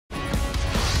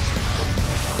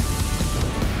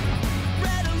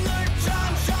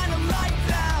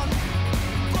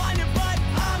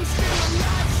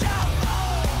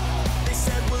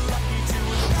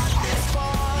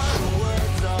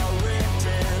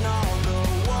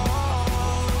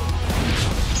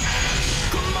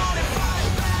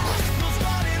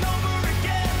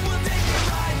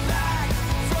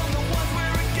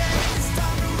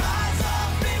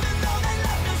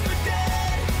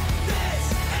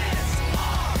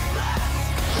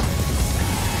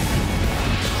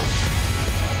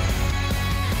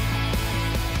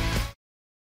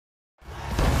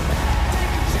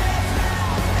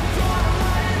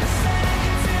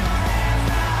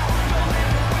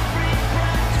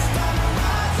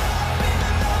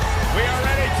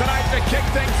kick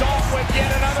things off with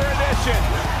yet another edition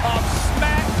of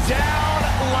SmackDown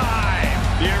Live.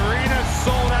 The arena's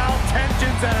sold out,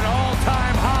 tensions at an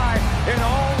all-time high, and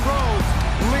all roads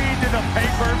lead to the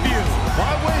pay-per-view.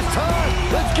 Why waste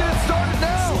time? Let's get it started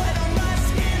now.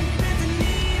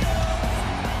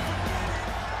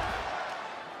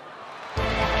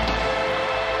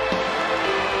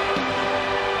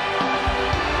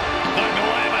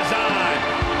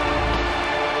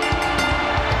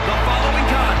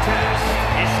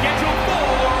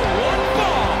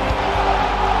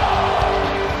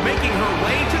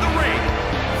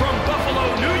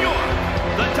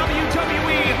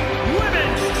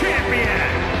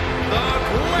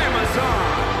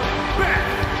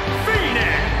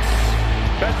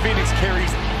 Phoenix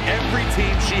carries every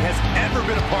team she has ever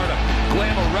been a part of.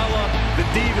 Glamorella, the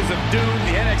Divas of Doom,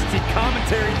 the NXT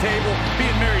commentary table,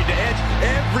 being married to Edge.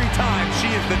 Every time she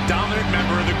is the dominant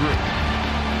member of the group.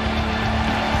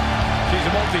 She's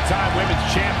a multi-time women's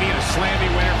champion, a Slammy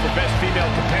winner for Best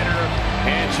Female Competitor,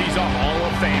 and she's a Hall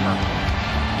of Famer.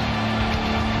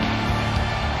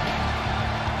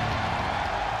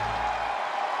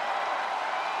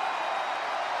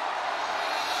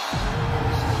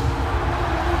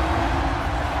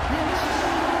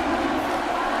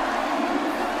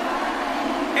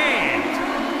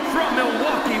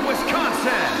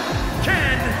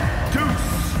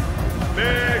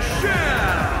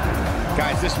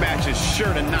 Guys, this match is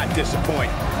sure to not disappoint,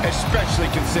 especially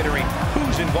considering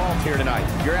who's involved here tonight.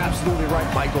 You're absolutely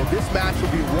right, Michael. This match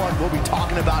will be one we'll be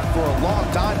talking about for a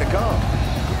long time to come.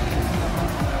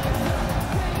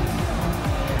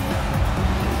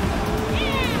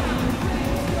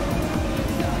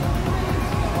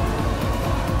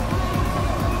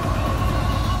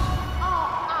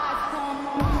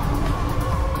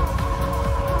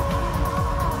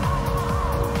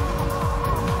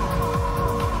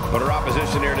 But her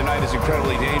opposition here tonight is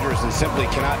incredibly dangerous and simply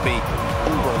cannot be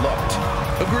overlooked.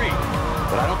 Agreed.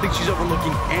 But I don't think she's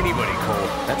overlooking anybody, Cole.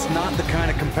 That's not the kind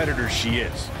of competitor she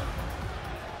is.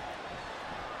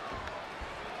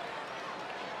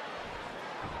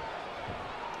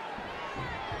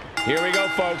 Here we go,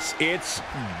 folks. It's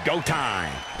go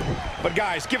time. But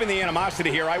guys, given the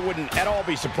animosity here, I wouldn't at all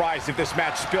be surprised if this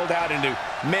match spilled out into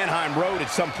Mannheim Road at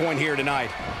some point here tonight.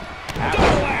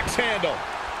 Double axe handle.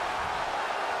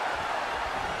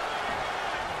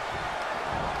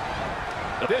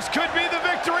 This could be the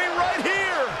victory right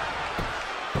here.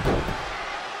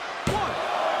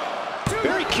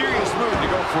 Very curious move to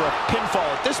go for a pinfall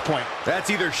at this point. That's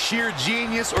either sheer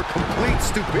genius or complete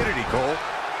stupidity, Cole.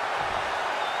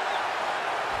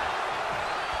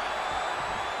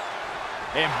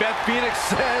 And Beth Phoenix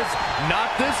says, not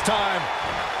this time.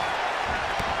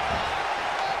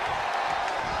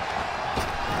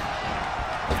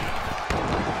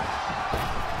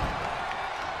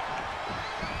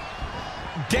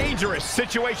 Dangerous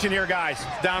situation here, guys.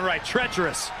 Downright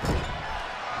treacherous.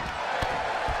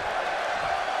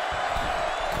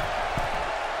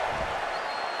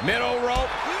 Middle rope,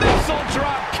 missile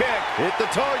drop kick. Hit the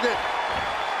target.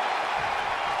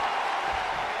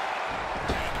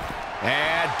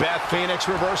 And Beth Phoenix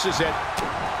reverses it.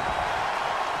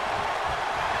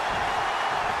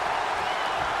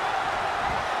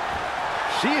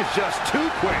 She is just too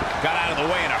quick. Got out of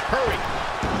the way in a hurry.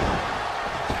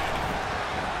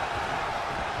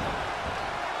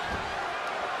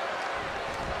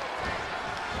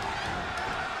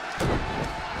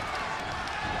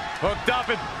 Hooked up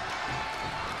and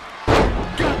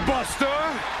gutbuster.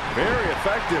 Very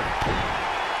effective.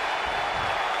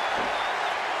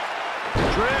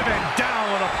 Driven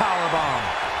down with a powerbomb.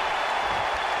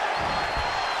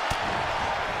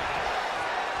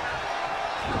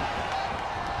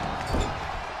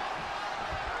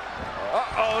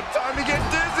 Uh-oh, time to get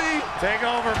dizzy. Take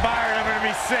over, Byron. I'm going to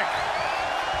be sick.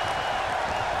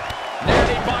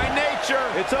 Natty by nature.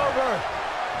 It's over.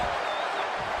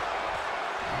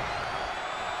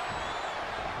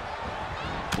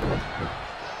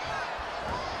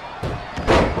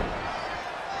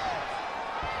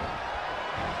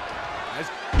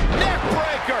 Neck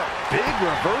breaker. Big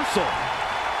reversal.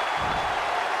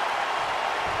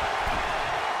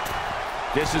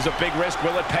 This is a big risk.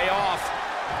 Will it pay off?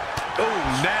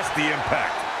 Oh, nasty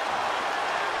impact.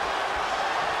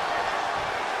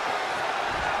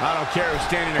 I don't care who's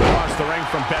standing across the ring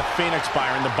from Beth Phoenix,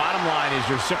 Byron. The bottom line is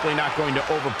you're simply not going to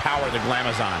overpower the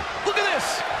Glamazon. Look at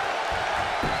this.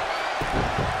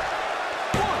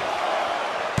 1,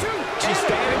 2, she's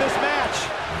staying in this match.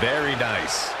 Very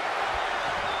nice.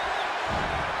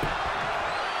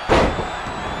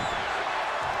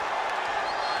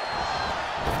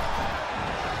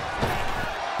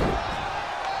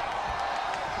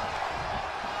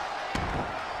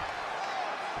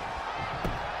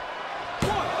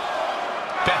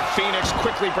 Phoenix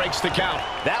quickly breaks the count.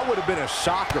 That would have been a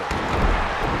shocker.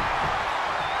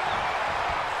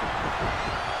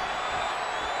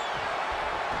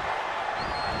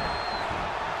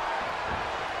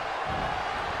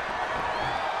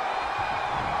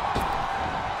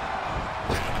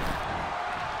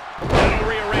 That'll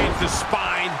rearrange the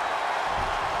spine.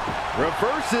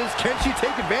 Reverses. Can she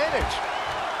take advantage?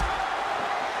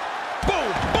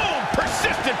 Boom, boom,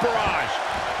 persistent barrage.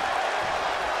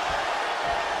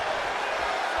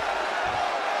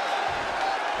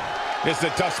 This is a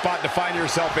tough spot to find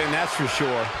yourself in, that's for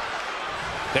sure.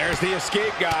 There's the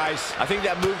escape, guys. I think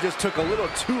that move just took a little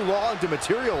too long to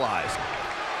materialize.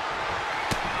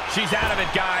 She's out of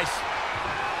it, guys.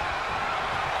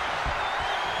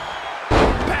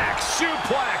 Back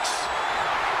suplex.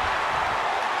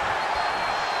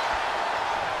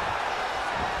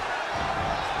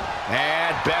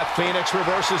 And Beth Phoenix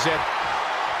reverses it.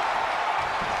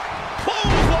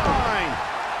 Clothesline!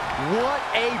 What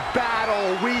a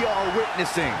battle we are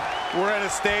witnessing. We're at a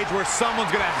stage where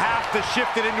someone's going to have to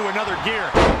shift it into another gear.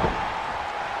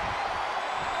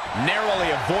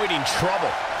 Narrowly avoiding trouble.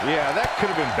 Yeah, that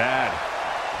could have been bad.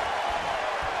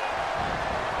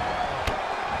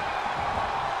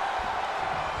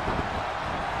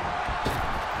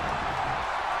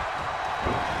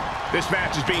 This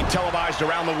match is being televised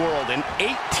around the world in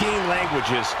 18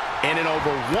 languages and in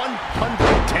over 110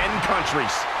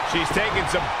 countries. She's taking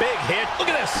some big hit.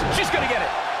 Look at this. She's going to get it.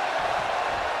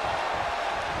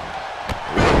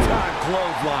 Big time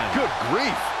clothesline. Good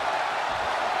grief.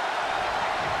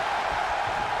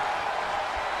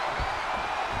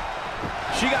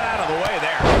 She got out of the way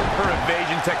there. Her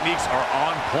evasion techniques are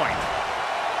on point.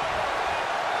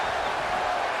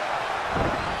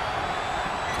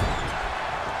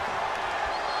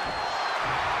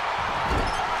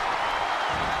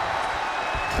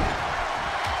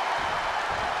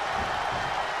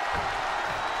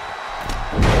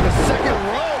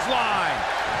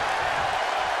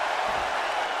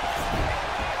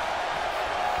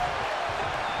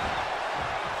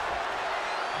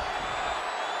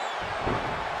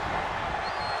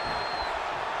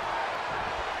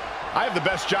 I have the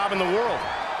best job in the world.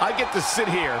 I get to sit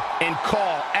here and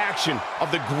call action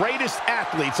of the greatest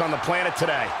athletes on the planet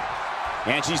today.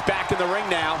 And she's back in the ring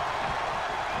now.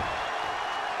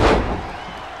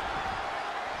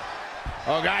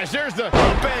 Oh, guys, there's the up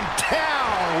and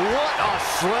down. What a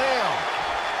slam.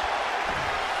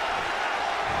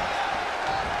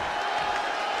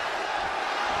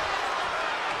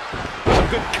 Some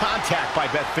good contact by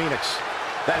Beth Phoenix.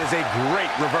 That is a great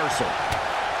reversal.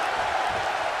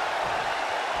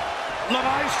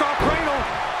 Maestro cradle.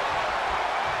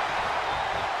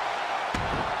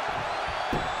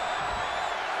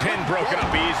 Pin broken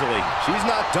up easily. She's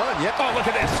not done yet. Oh, look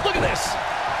at this. Look at this.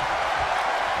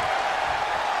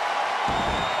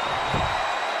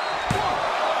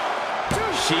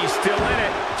 She's still in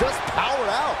it. Just powered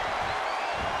out.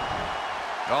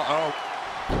 Uh-oh.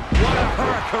 What a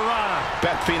hurricanrana.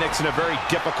 Beth Phoenix in a very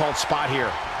difficult spot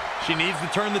here. She needs to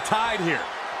turn the tide here.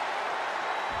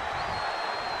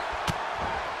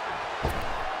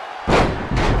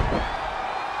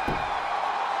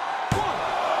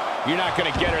 You're not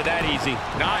going to get her that easy.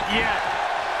 Not yet.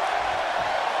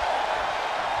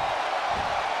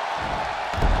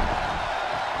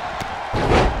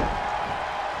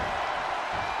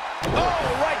 Oh,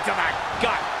 right to the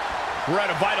gut. We're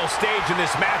at a vital stage in this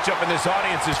matchup, and this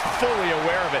audience is fully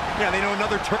aware of it. Yeah, they know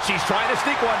another turn. She's trying to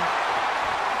sneak one.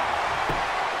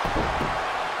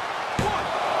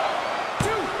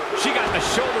 1, 2. She got the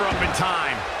shoulder up in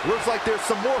time. Looks like there's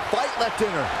some more fight left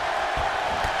in her.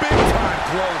 Big time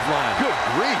clothesline. Good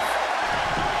grief.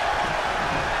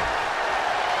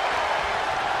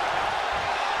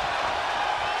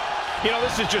 You know,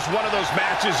 this is just one of those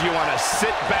matches you want to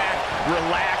sit back,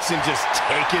 relax, and just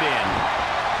take it in.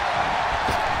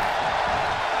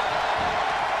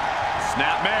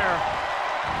 Snapmare.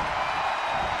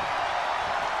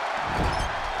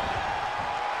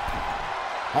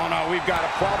 Oh, no, we've got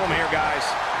a problem here, guys.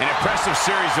 An impressive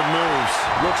series of moves.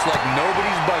 Looks like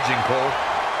nobody's budging, Cole.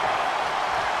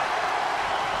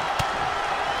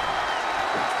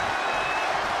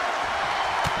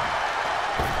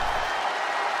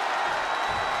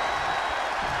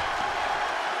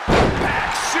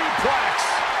 Back suplex.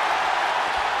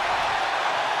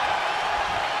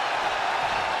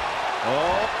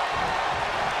 Oh.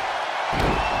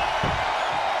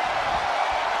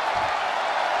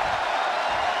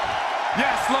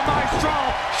 Yes, La Maestro.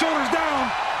 Shoulders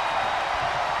down.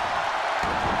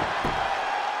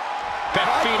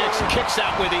 Beth Phoenix kicks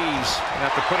out with ease.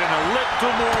 Have to put in a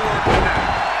little more work than that.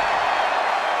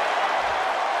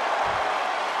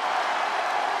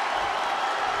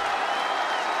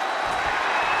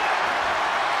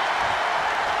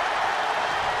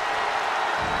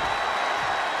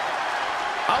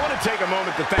 want to take a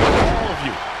moment to thank all of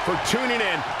you for tuning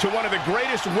in to one of the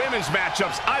greatest women's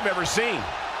matchups I've ever seen.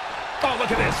 Oh,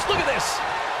 look at this. Look at this.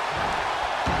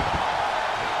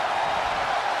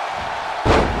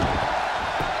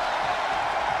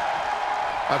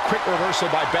 A quick reversal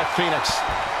by Beth Phoenix.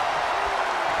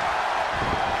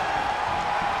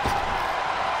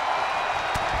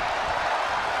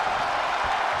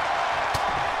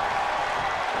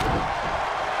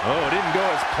 Oh, it didn't go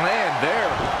as planned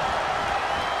there.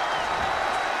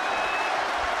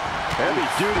 Heavy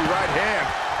duty right hand.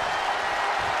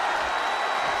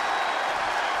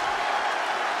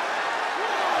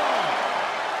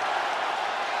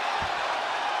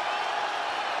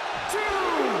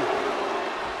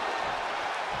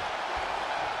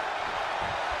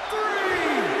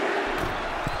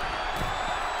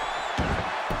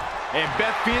 And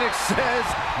Beth Phoenix says,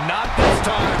 not this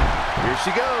time. Here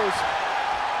she goes.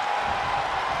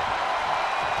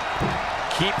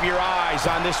 Keep your eyes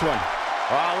on this one.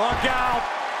 Oh, look out.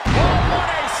 Oh, what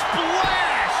a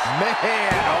splash.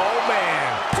 Man, oh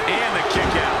man. And the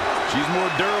kick out. She's more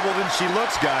durable than she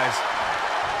looks, guys.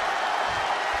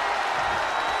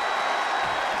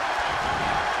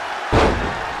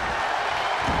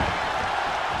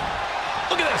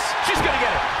 Look at this. She's going to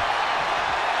get it.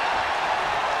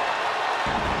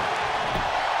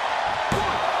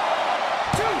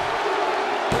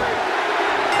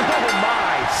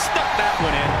 That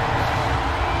one in.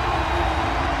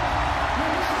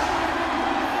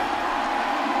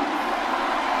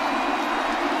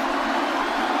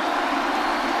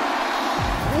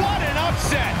 What an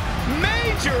upset!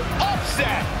 Major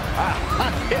upset!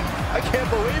 I can't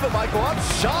believe it, Michael. I'm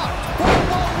shocked. Whoa,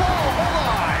 hold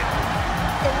on.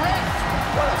 The ref.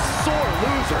 What a sore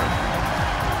loser.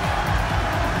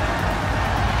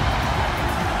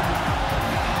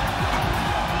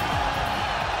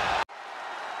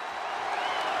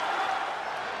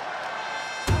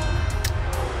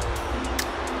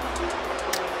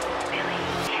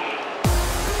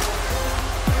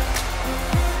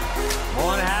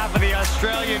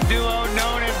 Australian duo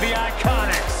known as the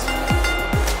Iconics.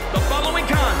 The following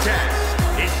contest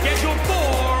is scheduled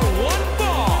for one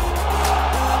fall.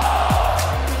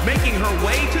 Making her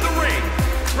way to the ring,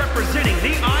 representing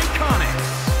the Iconics,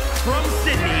 from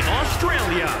Sydney,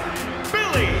 Australia,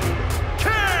 Billie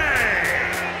Kay.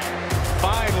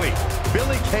 Finally,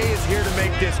 Billie Kay is here to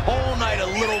make this whole night a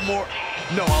little more,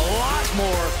 no, a lot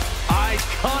more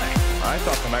iconic. I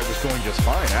thought the night was going just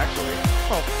fine, actually.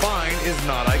 Well, fine is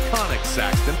not iconic,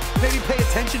 Saxton. Maybe pay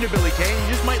attention to Billie Kay and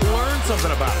you just might learn something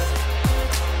about it.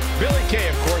 Billie Kay,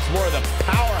 of course, more of the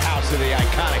powerhouse of the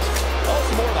Iconics.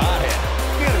 Also more of the hothead.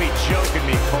 You gotta be joking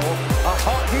me, Cole. A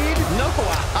hot heat? No,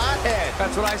 a hothead.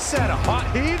 That's what I said, a hot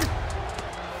heat?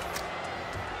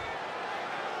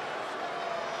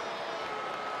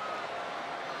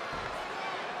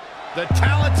 The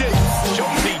talented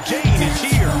Josie Jane is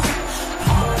here.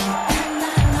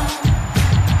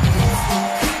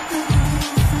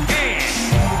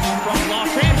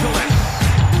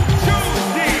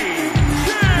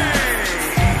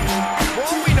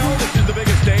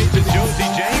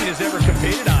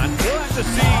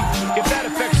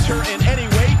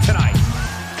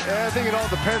 I think it all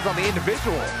depends on the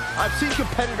individual. I've seen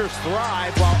competitors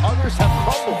thrive while others have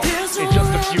crumbled. In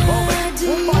just a few moments,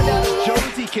 we'll find out if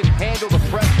Josie can handle the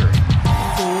pressure.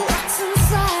 What's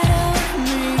inside of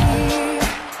me?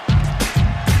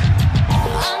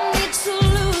 I need to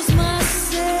lose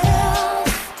myself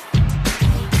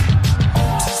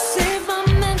to save my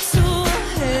mental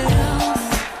health.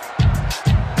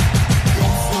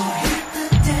 So hit the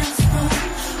dance floor,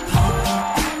 party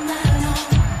all night long.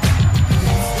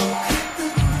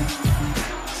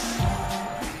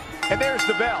 And there's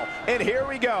the bell, and here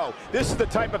we go. This is the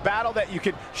type of battle that you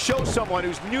can show someone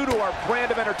who's new to our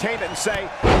brand of entertainment and say,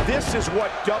 this is what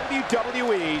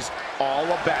WWE's all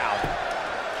about.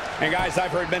 And guys,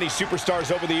 I've heard many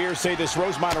superstars over the years say this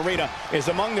Rosemont Arena is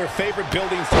among their favorite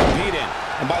buildings to compete in.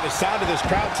 And by the sound of this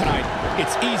crowd tonight,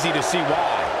 it's easy to see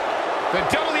why. The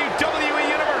WWE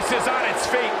Universe is on its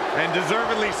feet. And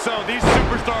deservedly so. These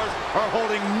superstars are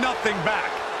holding nothing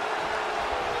back.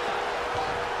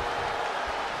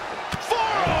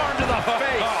 Forearm to the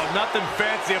face. Oh, nothing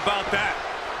fancy about that.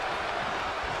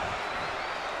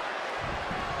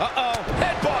 Uh-oh,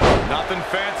 headbutt. Nothing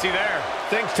fancy there.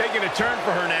 Things taking a turn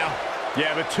for her now.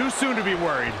 Yeah, but too soon to be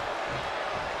worried.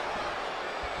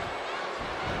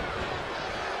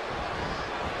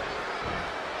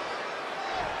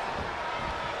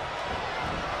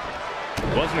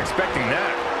 Wasn't expecting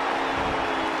that.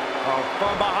 Oh,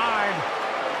 from behind.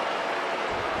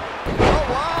 Oh,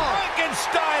 wow.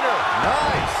 Frankensteiner.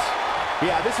 Nice.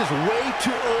 Yeah, this is way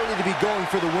too early to be going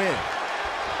for the win.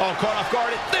 Oh, caught off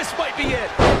guard. This might be it.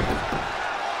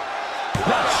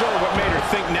 Not sure what made her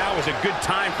think now is a good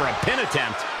time for a pin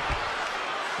attempt.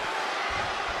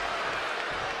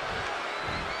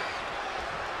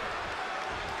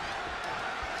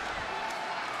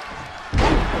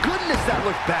 Goodness, that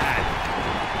looked bad.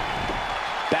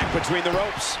 Back between the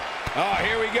ropes. Oh,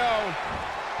 here we go.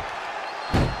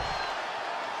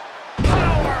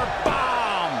 Power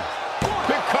bomb.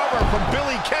 Big cover from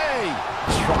Billy Kay.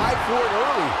 Tried for it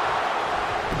early.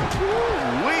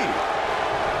 Woo-wee.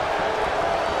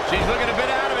 She's looking a bit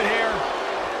out of it here.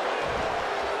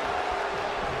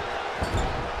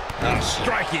 A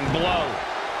striking blow.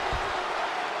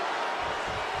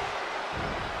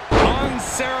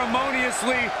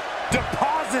 Unceremoniously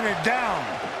deposited down.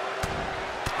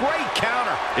 Great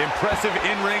counter. Impressive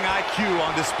in-ring IQ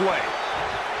on display.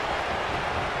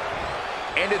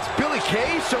 And it's Billy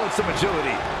Kay showing some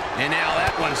agility. And now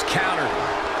that one's countered.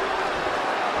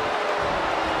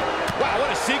 Wow,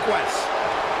 what a sequence.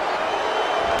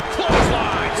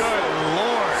 Clothesline. Good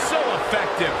Lord. So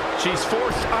effective. She's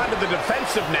forced onto the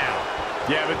defensive now.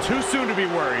 Yeah, but too soon to be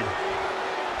worried.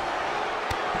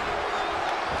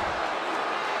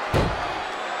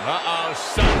 Uh-oh,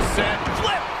 sunset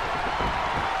flip.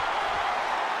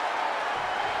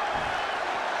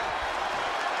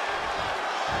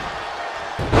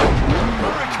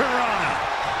 Hurricanrana.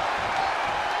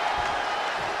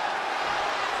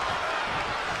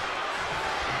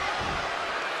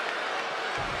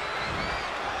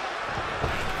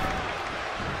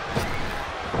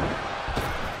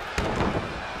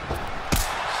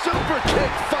 Super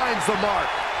kick finds the mark.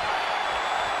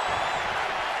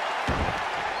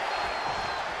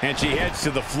 And she heads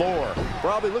to the floor.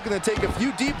 Probably looking to take a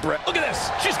few deep breaths. Look at this.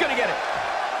 She's going to get it.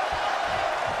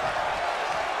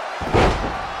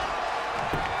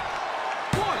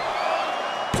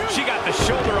 She got the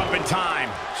shoulder up in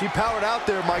time. She powered out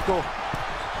there, Michael.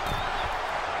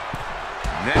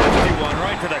 Nasty one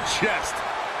right to the chest.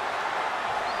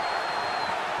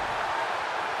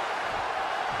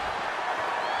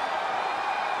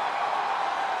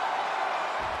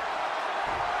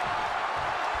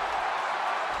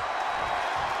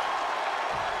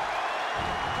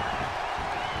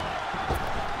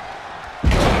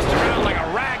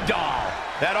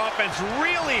 That offense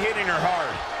really hitting her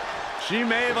hard. She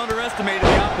may have underestimated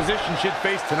the opposition she'd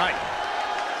face tonight.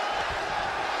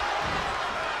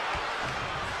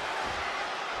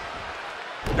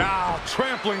 Now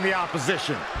trampling the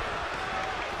opposition.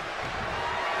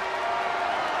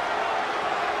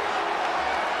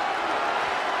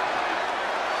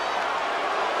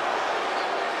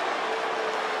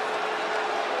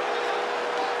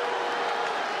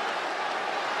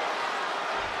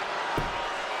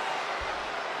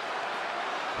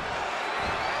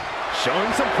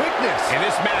 Showing some quickness. And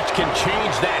this match can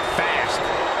change that fast.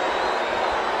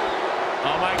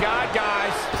 Oh, my God,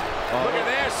 guys. Look at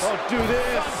this. Don't do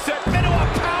this. Sunset into a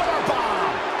power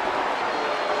bomb.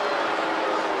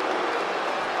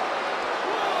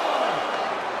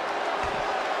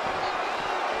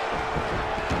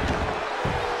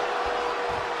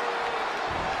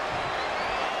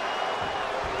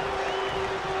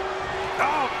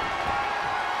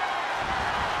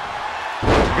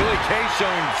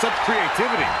 Showing such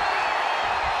creativity.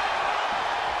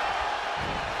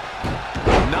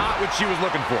 Not what she was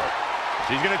looking for.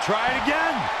 She's going to try it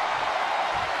again.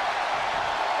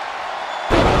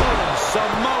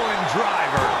 Samoan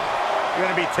driver. You're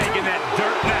going to be taking that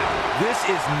dirt now. This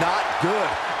is not good.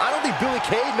 I don't think Billy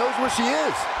Kay knows where she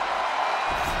is.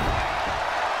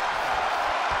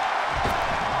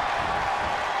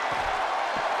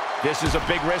 This is a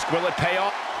big risk. Will it pay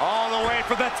off? All the way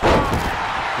for the top.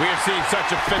 We have seen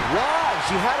such a fit. Wow,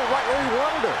 she had it right where he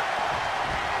wanted her.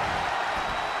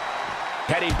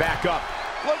 Heading back up.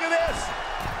 Look at this.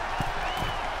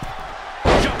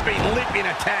 Jumping, leaping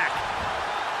attack.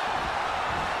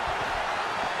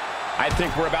 I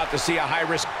think we're about to see a high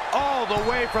risk. All the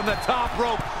way from the top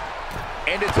rope.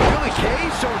 And it's Billy Kay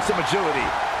showing some agility.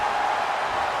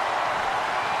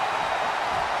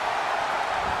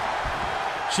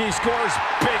 She scores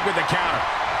big with the counter.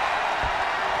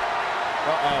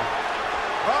 Uh-oh.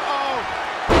 Uh-oh.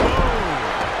 Boom.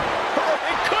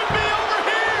 It could be over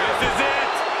here. This is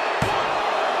it.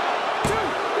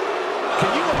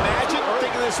 Can you imagine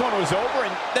thinking this one was over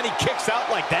and then he kicks out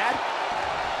like that?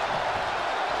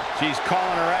 She's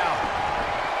calling her out.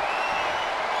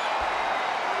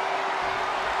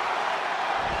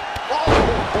 Oh,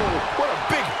 what a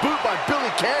big boot by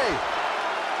Billy Kay.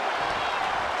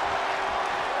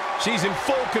 She's in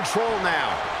full control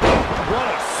now. What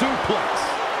a suplex.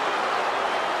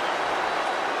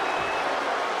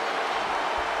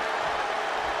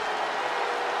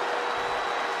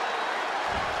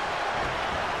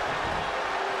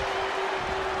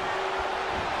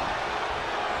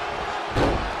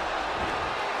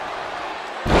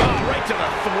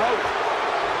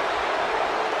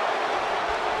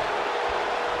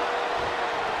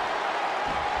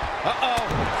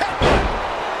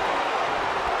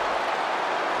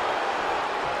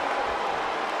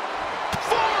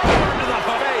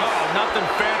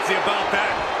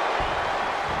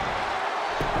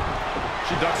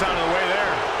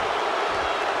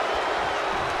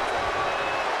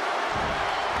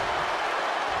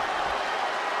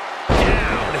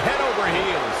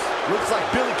 Looks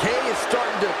like Billie Kay is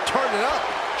starting to turn it up.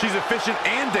 She's efficient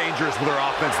and dangerous with her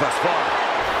offense thus far.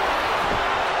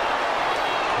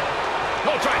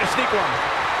 Oh, trying to sneak one.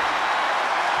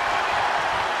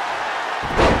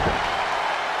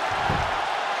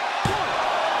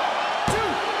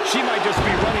 She might just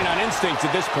be running on instinct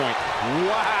at this point.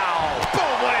 Wow.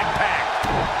 Boom, what impact.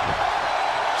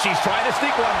 She's trying to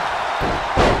sneak one.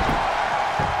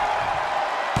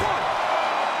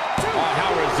 Oh,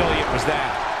 how resilient was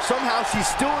that? Somehow she's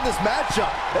still in this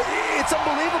matchup. It's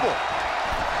unbelievable.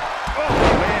 Oh,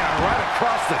 man, right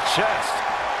across the chest.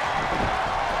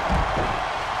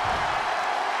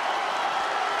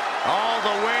 All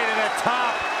the way to the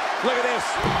top. Look at this.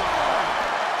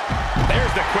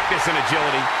 There's the quickness and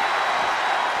agility.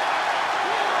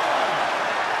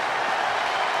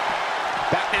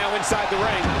 Back now inside the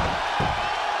ring.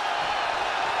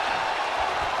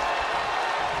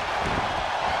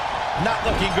 Not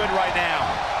looking good right now.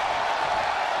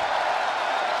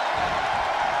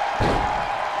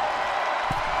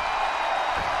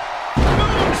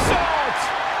 Moonsault!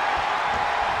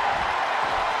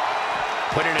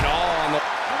 Putting it all on the...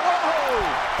 Whoa!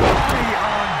 Body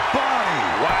on body.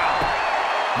 Wow.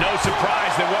 No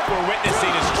surprise that what we're witnessing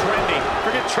is trending.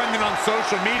 Forget trending on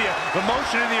social media. The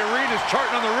motion in the arena is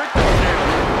charting on the Richter scale.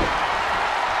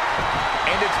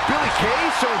 And it's Billie Kay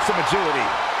showing some agility.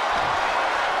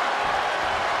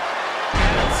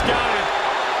 Got it.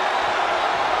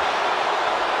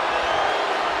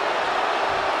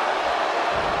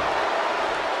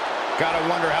 Gotta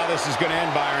wonder how this is gonna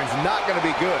end, Byron. It's not going to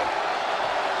be good.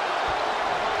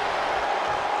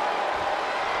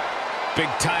 Big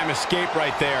time escape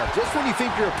right there. Just when you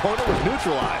think your opponent was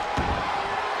neutralized.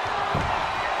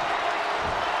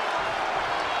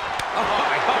 Oh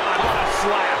my God, what a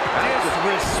slap.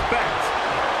 Disrespect.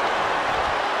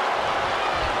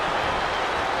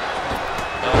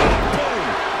 Boom.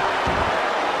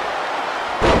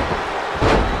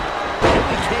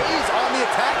 Billie Kay's on the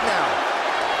attack now.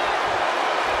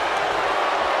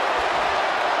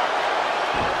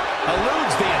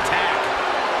 Eludes the attack.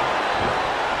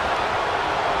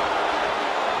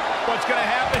 What's gonna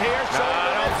happen here?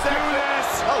 Let's do this.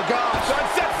 Oh, gosh.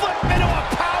 Sunset flip into a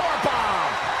power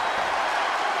bomb.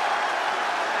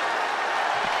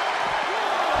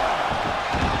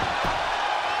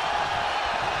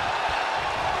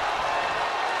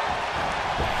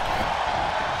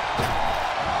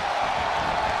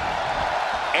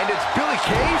 And it's Billie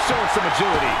Kay showing some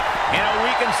agility. You know,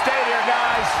 we can stay there,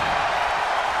 guys.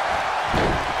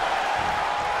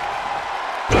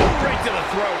 Right to the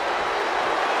throat.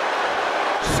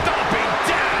 Stomping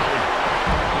down.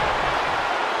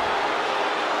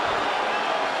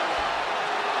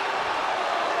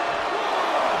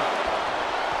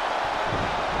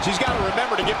 She's got to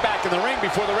remember to get back in the ring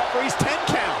before the referee's 10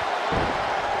 count.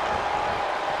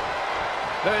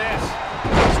 Look at this.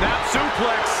 Snap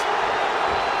suplex.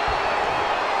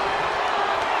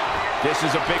 This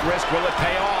is a big risk. Will it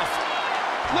pay off?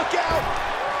 Look out!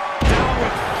 Down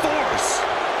with force.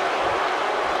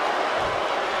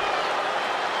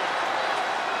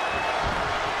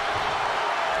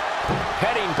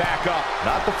 Heading back up.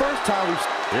 Not the first time we've...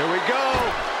 Here we go.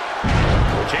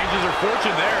 Changes her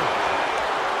fortune there.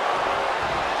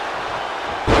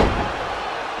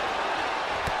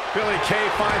 Billie Kay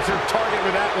finds her target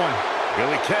with that one.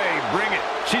 Billie Kay, bring it.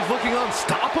 She's looking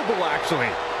unstoppable, actually.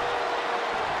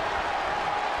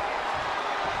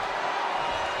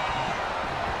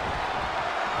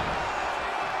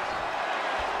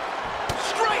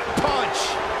 Straight punch.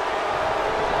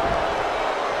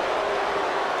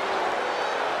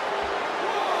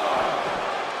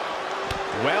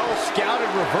 Well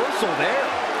scouted reversal there.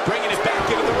 Bringing it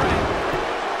back into the ring.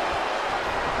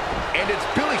 And it's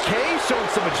Billie Kay showing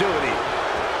some agility.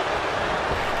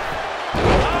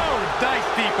 Oh, nice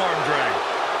deep arm drag.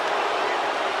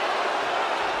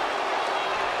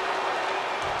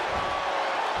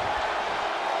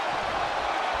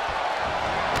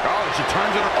 Oh, she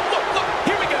turns it. Oh, look, look,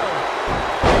 here we go.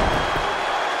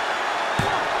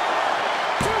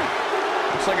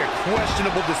 Looks like a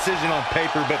questionable decision on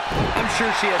paper, but I'm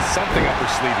sure she has something up her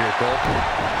sleeve here, Cole.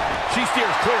 She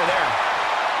steers clear there.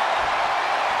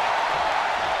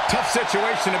 Tough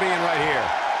situation to be in right here.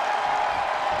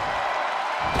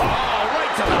 Oh,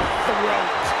 right to the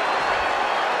throat.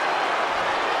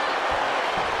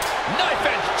 Knife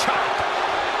edge chop.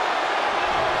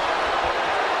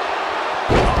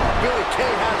 Oh, Billie Kay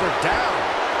has her down.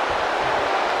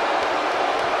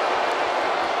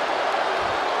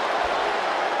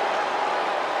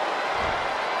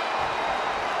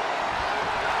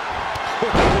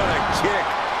 What a kick.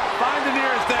 Find the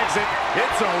nearest exit. tags it.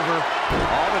 It's over.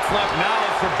 All that's left now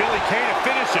is for Billie Kay to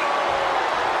finish it.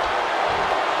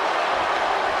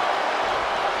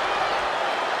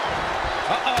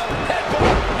 Uh-oh,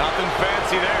 headbutt. Nothing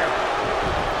fancy there.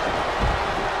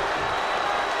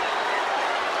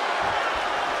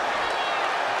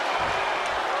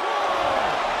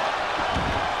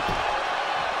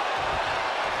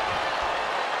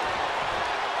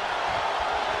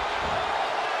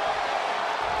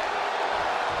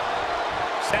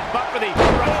 Set up for the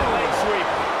right leg sweep.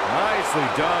 Nicely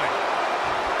done.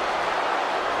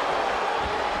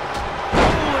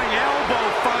 Rolling elbow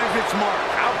finds its mark.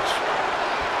 Ouch.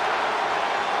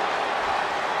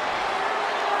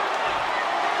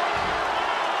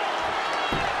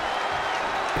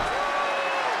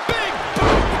 Big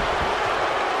boot.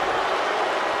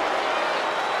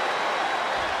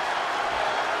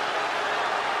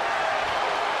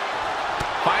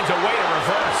 Finds a way to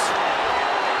reverse.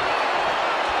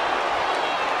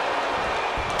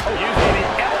 Using the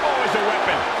elbow as a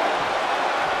weapon.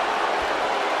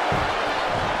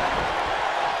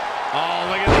 Oh,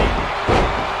 look at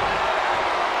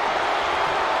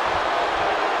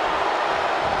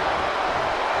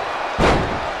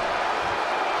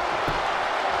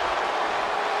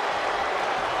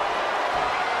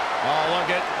oh, look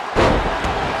at.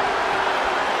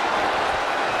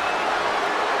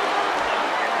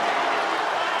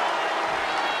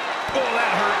 Oh,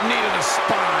 that hurt. Knee to the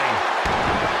spine.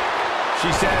 She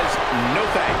says, no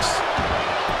thanks.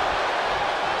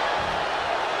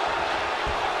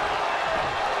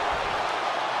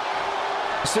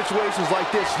 Situations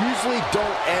like this usually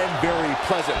don't end very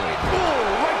pleasantly.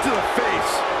 Ooh, right to the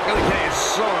face. Billie Kay is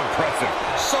so impressive,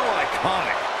 so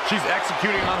iconic. She's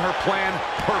executing on her plan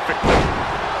perfectly.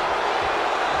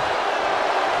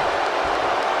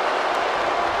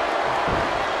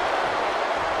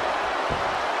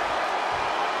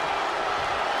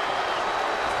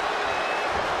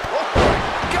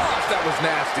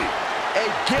 Nasty. A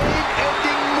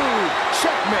game-ending move.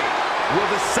 Checkmate. Will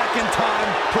the second time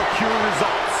procure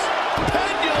results?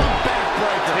 Pendulum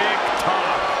backbreaker.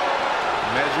 Tick-tock.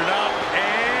 Measured up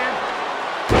and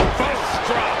fist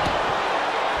drop.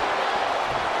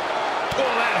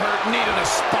 Oh, that hurt. Knee to the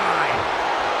spine.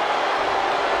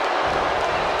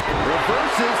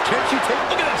 Reverses. Can she take?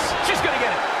 Look at this. She's going to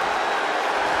get it.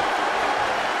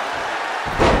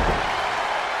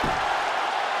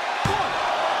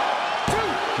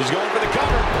 He's going for the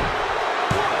cover. 1,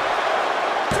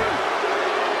 2, 3.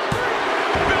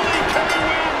 Billie Kay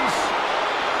wins.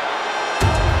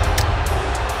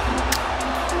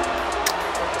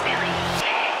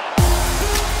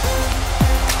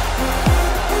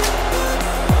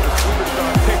 The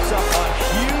superstar picks up a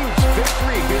huge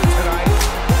victory here tonight.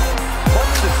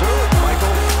 Much deserved,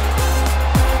 Michael.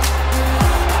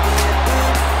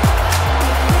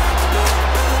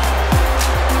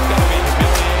 Gotta be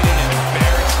humiliated and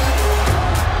embarrassed.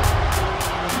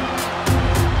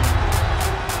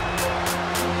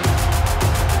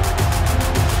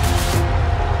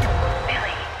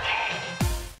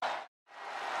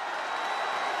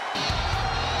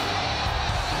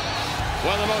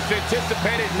 One of the most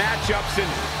anticipated matchups in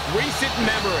recent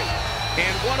memory, and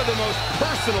one of the most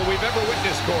personal we've ever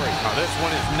witnessed, Corey. Now, this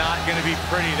one is not going to be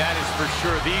pretty, that is for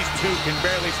sure. These two can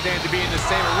barely stand to be in the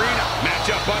same arena.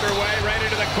 Matchup underway, right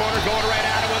into the corner, going right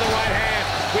at him with the right hand.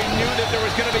 We knew that there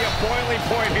was going to be a boiling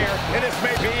point here, and this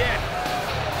may be it.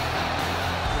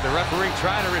 The referee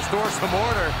trying to restore some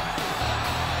order.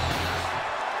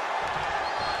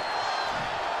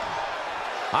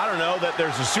 I don't know that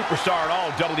there's a superstar at all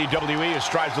WWE who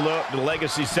strives to live the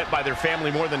legacy set by their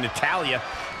family more than Natalya.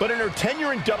 But in her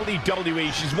tenure in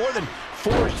WWE, she's more than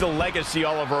forged a legacy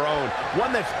all of her own.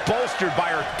 One that's bolstered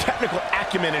by her technical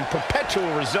acumen and perpetual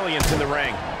resilience in the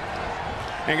ring.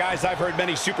 And guys, I've heard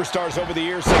many superstars over the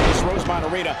years say this Rosemont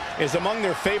Arena is among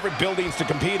their favorite buildings to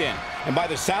compete in. And by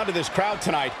the sound of this crowd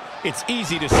tonight, it's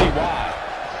easy to see why.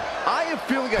 I am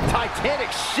feeling a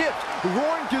titanic shift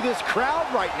roaring through this crowd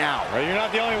right now. Well, you're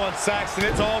not the only one, Saxton.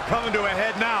 It's all coming to a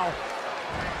head now.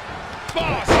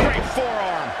 Oh, straight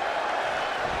forearm.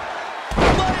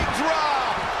 Leg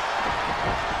drop.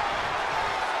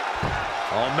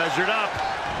 All measured up.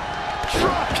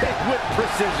 Drop kick with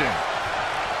precision.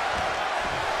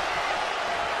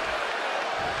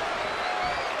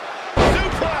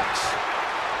 Suplex.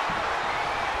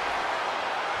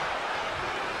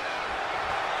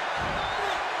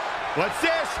 What's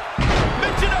this?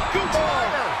 Michinoku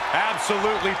driver.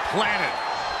 Absolutely planted.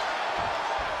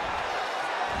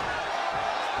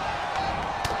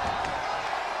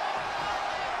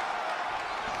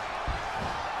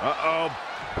 Uh-oh.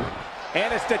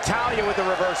 And it's Natalya with the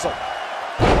reversal.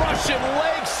 Russian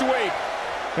leg sweep.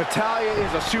 Natalya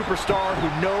is a superstar who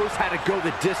knows how to go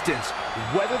the distance,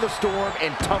 weather the storm,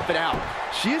 and tough it out.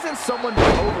 She isn't someone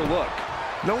to overlook.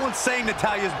 No one's saying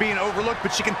Natalya's being overlooked,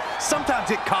 but she can sometimes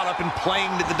get caught up in playing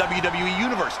to the WWE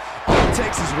Universe. All it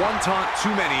takes is one taunt too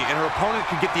many, and her opponent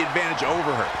can get the advantage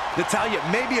over her. Natalya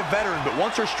may be a veteran, but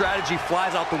once her strategy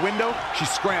flies out the window, she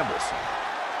scrambles.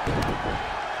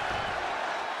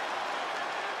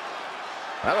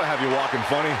 That'll have you walking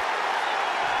funny.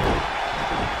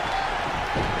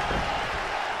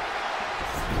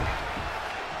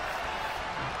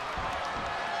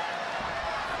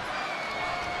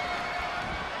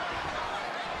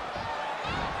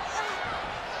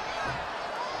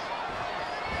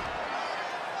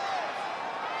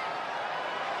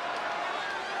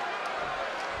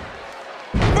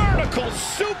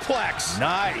 Suplex.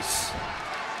 Nice.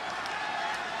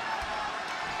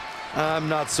 I'm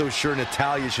not so sure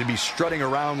Natalya should be strutting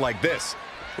around like this.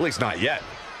 At least not yet.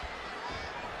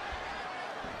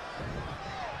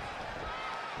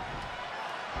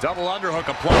 Double underhook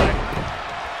applied.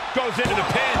 Goes into the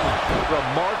pin.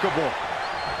 Remarkable.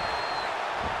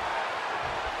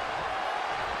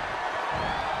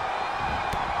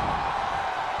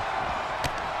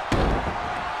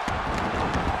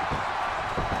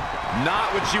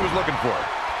 Not what she was looking for.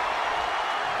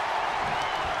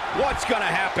 What's going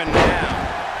to happen now?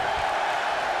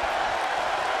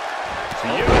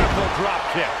 Beautiful drop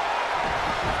kick.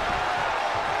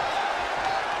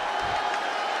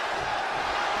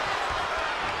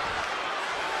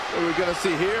 What are we going to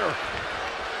see here?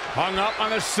 Hung up on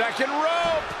the second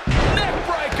rope. Neck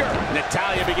breaker.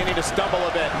 Natalya beginning to stumble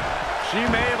a bit. She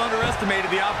may have underestimated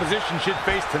the opposition she'd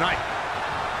face tonight.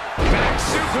 Back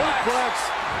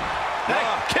suplex. Hey,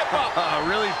 kip up.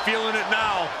 Really feeling it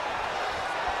now.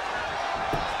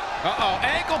 Uh-oh,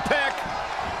 ankle pick.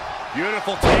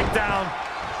 Beautiful takedown.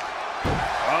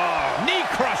 Oh, knee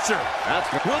crusher.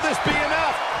 Will this be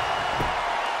enough?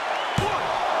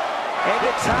 And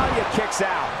Natalya kicks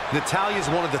out. Natalya's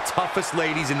one of the toughest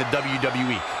ladies in the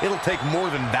WWE. It'll take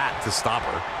more than that to stop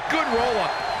her. Good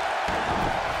roll-up.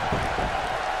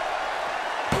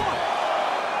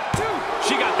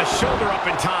 She got the shoulder up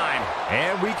in time.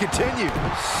 And we continue.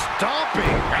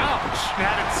 Stomping. Ouch.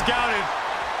 Had it scouted.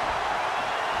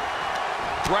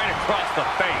 Right across the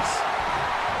face.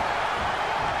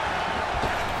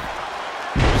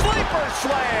 Sleeper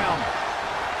slam.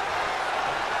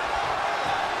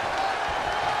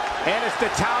 And it's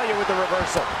Natalya with the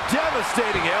reversal.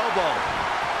 Devastating elbow.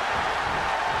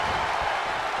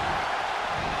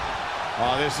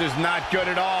 Oh, this is not good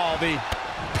at all. The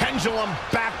pendulum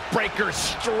backbreaker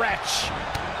stretch.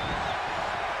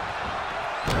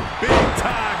 Big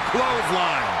time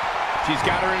clothesline. She's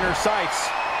got her in her sights.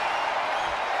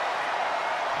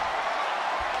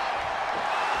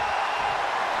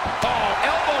 Oh,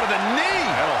 elbow to the knee.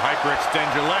 That'll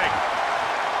hyperextend your leg.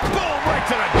 Boom, right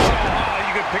to the jaw. Oh,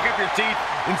 you can pick up your teeth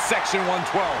in section 112.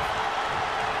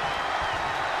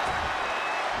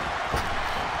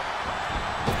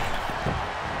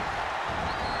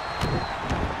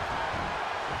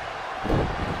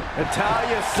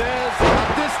 Natalya says, not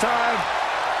this time.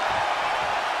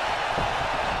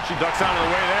 She ducks out of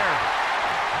the way there.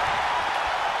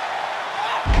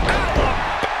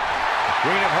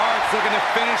 Queen of Hearts looking to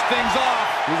finish things off.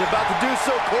 He's about to do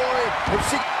so, Corey. If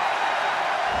she...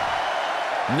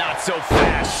 Not so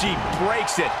fast. She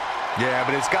breaks it. Yeah,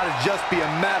 but it's got to just be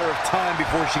a matter of time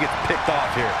before she gets picked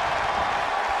off here.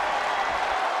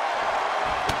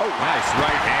 Oh, nice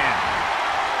right hand.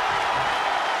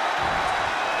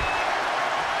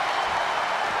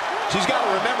 She's got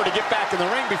to remember to get back in the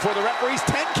ring before the referee's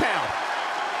 10 count.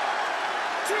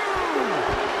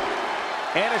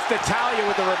 And it's Natalya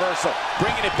with the reversal.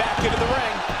 Bringing it back into the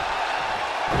ring.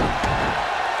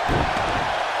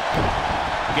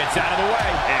 Gets out of the way.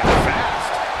 And fast.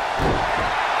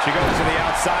 She goes to the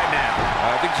outside now.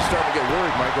 I think she's starting to get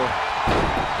worried, Michael.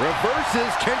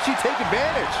 Reverses. Can she take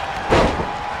advantage?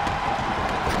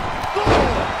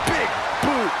 Oh, big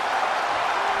boot.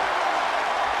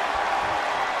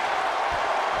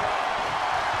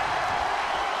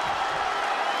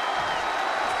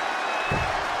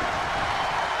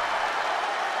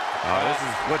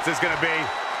 What's this going to be?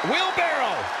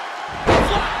 Wheelbarrow.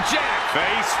 Flapjack.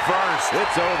 Face first.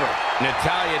 It's over.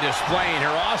 Natalya displaying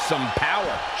her awesome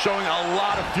power. Showing a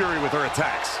lot of fury with her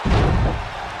attacks.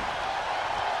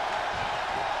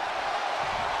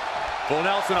 Full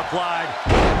Nelson applied.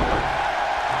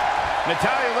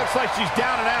 Natalya looks like she's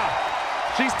down and out.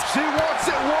 She wants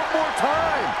it one more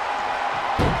time.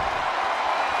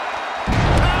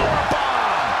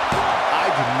 Powerbomb. I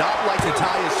do not like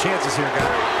Natalya's chances here, guys.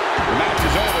 The match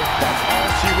is over. That's all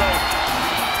she wrote.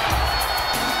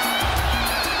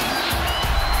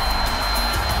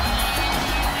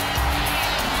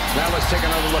 Now let's take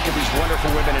another look at these wonderful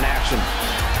women in action.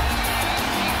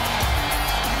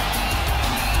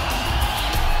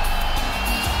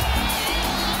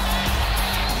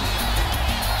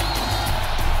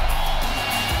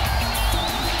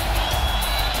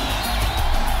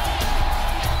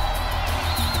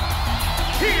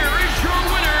 Here is your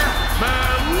winner,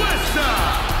 Melissa.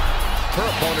 Her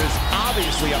opponent is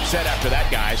obviously upset after that,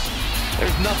 guys.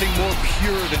 There's nothing more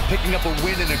pure than picking up a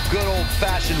win in a good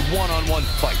old-fashioned one-on-one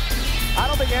fight. I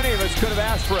don't think any of us could have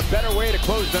asked for a better way to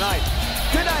close the night.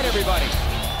 Good night, everybody.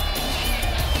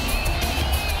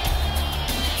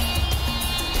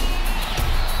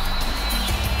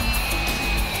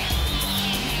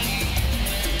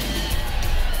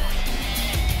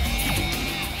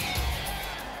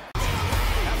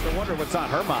 Wonder what's on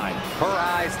her mind. Her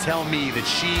eyes tell me that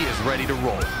she is ready to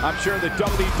roll. I'm sure the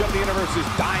WWE Universe is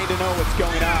dying to know what's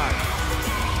going on.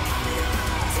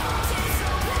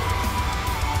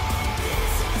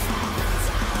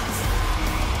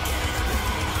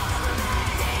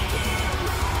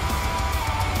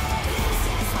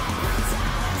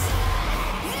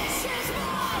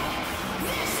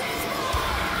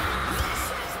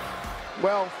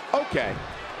 Well, okay.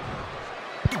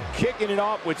 Kicking it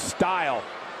off with style.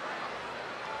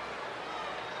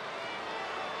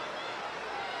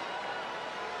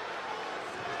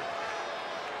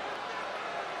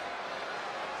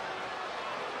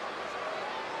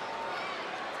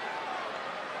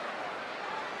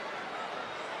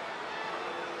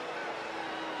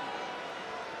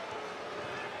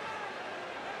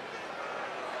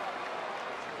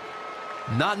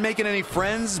 Not making any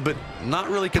friends, but not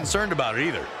really concerned about it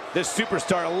either. This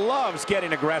superstar loves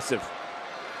getting aggressive.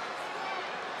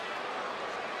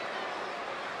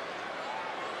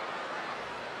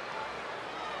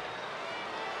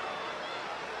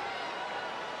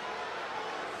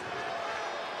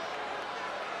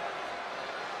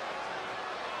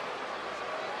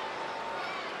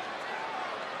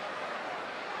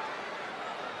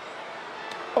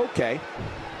 Okay.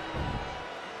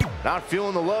 Not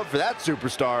feeling the love for that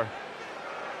superstar.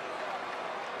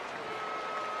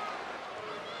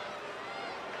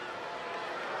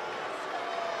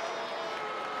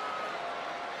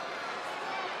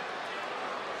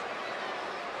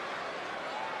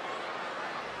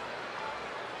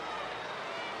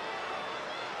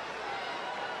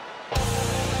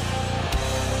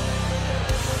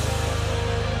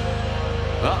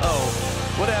 Uh-oh.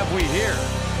 What have we here?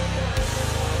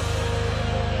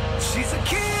 She's a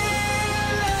killer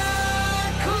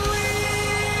queen.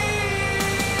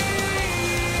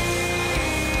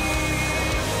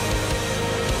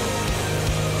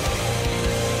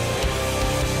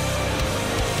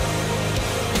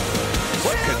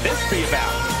 What could this be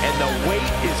about? And the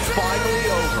wait is finally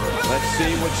over. Let's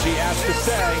see what she has to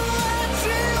say.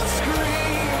 She'll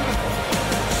scream.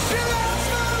 She loves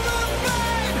the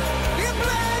fight. Your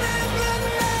blood and the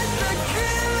night, the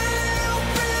kill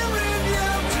fear in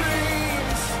your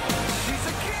dreams. She's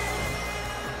a killer.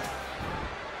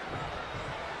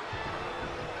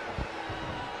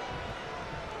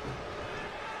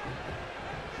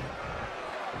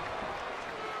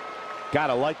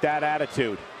 Gotta like that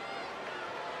attitude.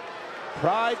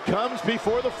 Pride comes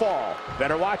before the fall.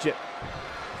 Better watch it.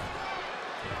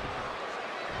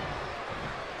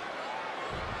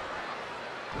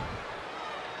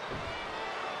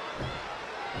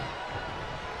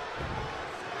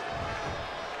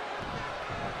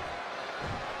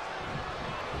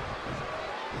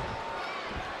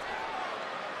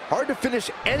 Hard to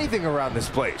finish anything around this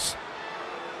place.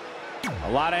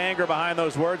 A lot of anger behind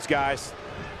those words, guys.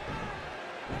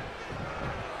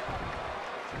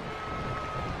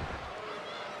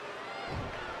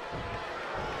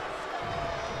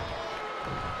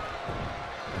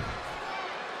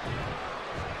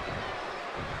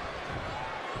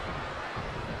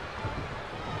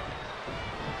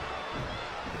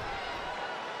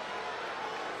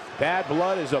 Bad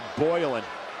blood is a boiling.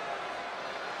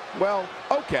 Well,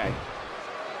 okay.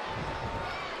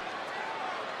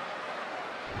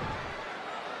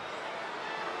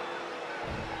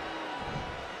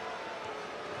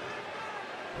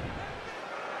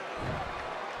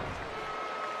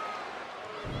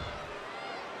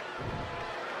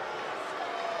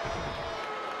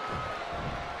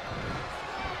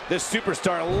 This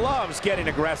superstar loves getting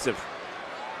aggressive.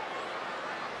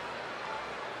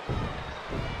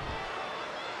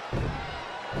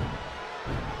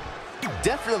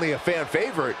 Definitely a fan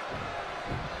favorite.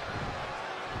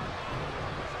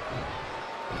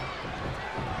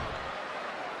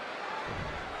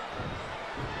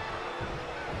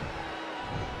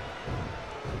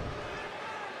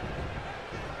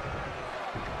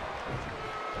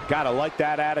 Gotta like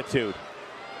that attitude.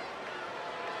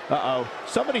 Uh-oh,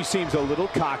 somebody seems a little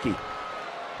cocky.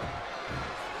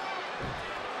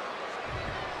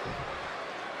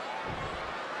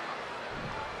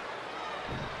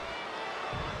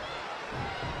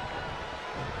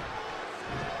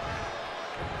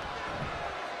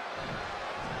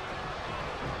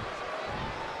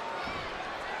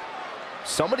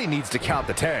 Somebody needs to count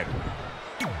the 10.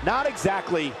 Not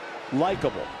exactly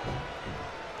likable.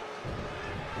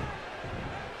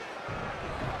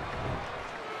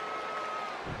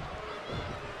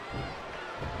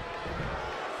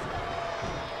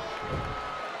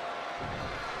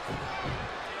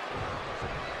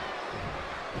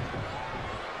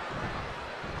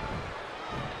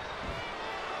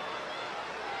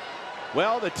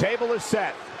 Well, the table is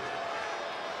set.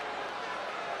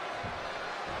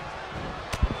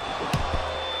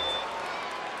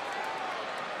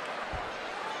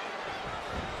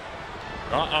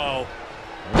 Uh-oh.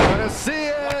 Gonna see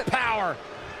it. Power.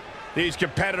 These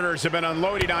competitors have been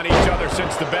unloading on each other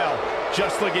since the bell.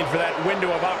 Just looking for that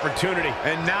window of opportunity.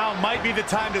 And now might be the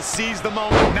time to seize the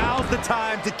moment. Now's the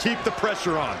time to keep the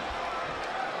pressure on.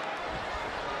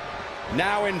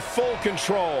 Now in full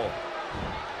control.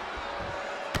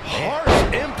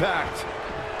 Harsh impact.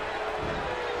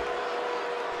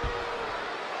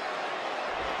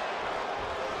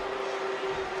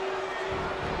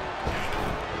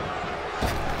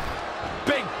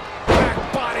 Big back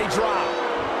body drop.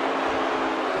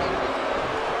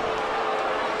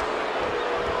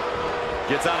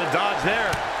 Gets out of dodge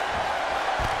there.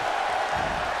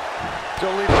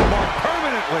 She'll leave the mark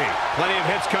permanently. Plenty of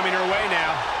hits coming her way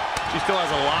now. She still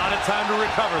has a lot of time to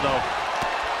recover, though.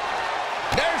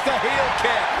 There's the heel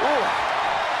kick. Ooh.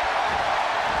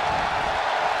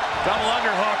 Double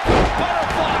underhook.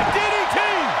 Butterfly DDT.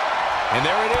 And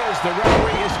there it is. The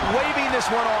referee is waving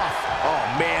this one off. Oh,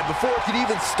 man, before it could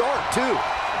even start, too.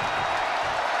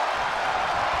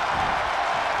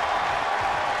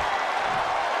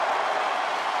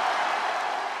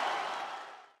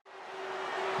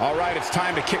 All right, it's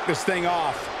time to kick this thing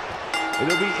off.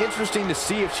 It'll be interesting to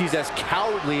see if she's as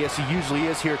cowardly as she usually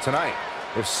is here tonight.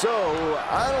 If so,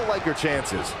 I don't like her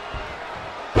chances.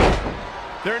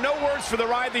 There are no words for the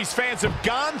ride these fans have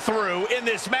gone through in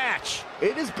this match.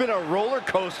 It has been a roller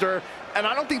coaster, and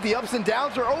I don't think the ups and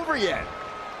downs are over yet.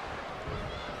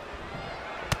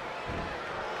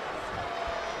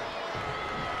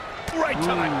 Right to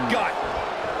the gut.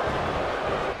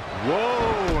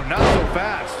 Whoa, not so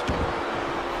fast.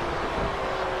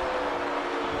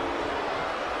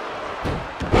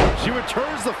 She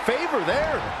returns the favor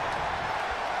there.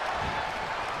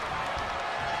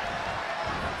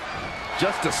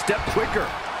 Just a step quicker.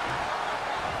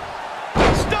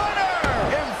 Stunner!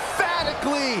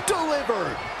 Emphatically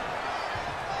delivered.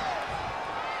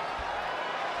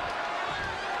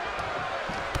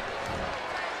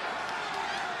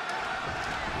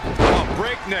 Oh,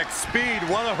 breakneck speed.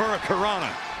 What a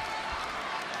hurricanrana.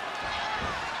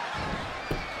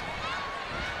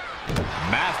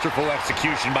 Masterful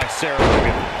execution by Sarah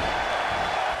Logan.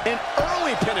 An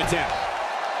early pin attempt.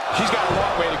 She's got a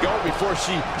long way to go before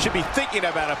she should be thinking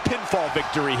about a pinfall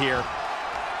victory here.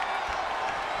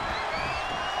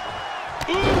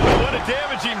 Ooh, what a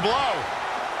damaging blow.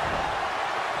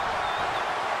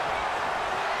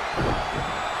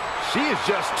 She is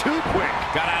just too quick.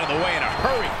 Got out of the way in a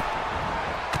hurry.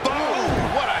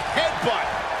 Boom! What a headbutt.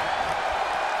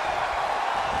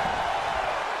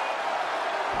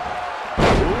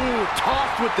 Ooh,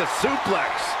 tossed with the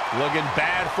suplex. Looking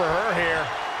bad for her here.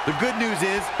 The good news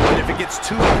is that if it gets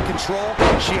too out of control,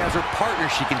 she has her partner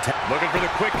she can tap. Looking for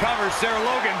the quick cover, Sarah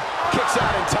Logan. Kicks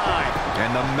out in time. And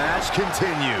the match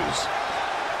continues.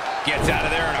 Gets out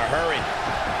of there in a hurry.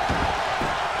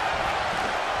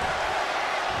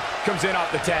 Comes in off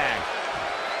the tag.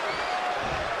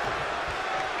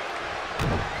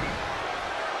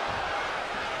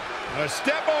 A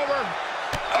step over.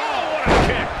 Oh, what a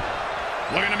kick.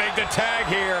 Looking to make the tag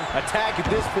here. A tag at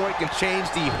this point can change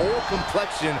the whole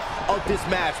complexion of this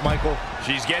match, Michael.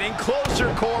 She's getting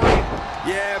closer, Corey.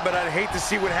 Yeah, but I'd hate to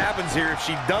see what happens here if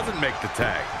she doesn't make the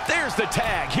tag. There's the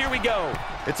tag. Here we go.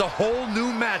 It's a whole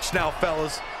new match now,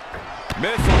 fellas.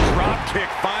 Missile drop kick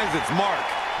finds its mark.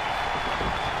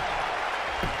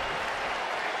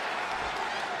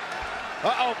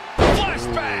 Uh-oh.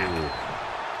 Flashback.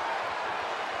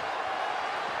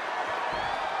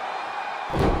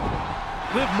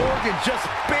 Liv Morgan just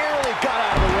barely got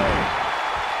out of the way.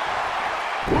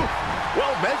 Whew,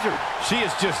 well measured. She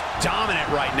is just dominant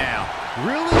right now.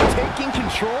 Really taking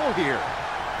control here.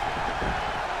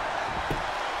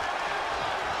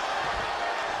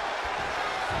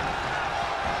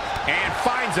 And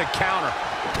finds a counter.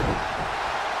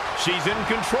 She's in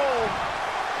control.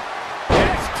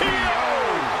 STO!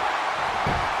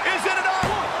 Is it enough?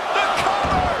 The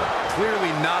cover!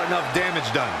 Clearly not enough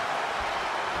damage done.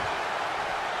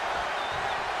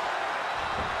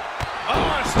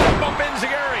 Oh, step bump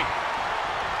enziguri.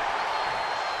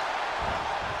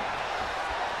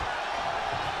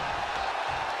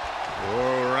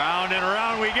 Oh, round and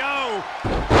around we go.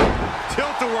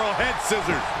 Tilt-a-whirl head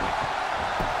scissors.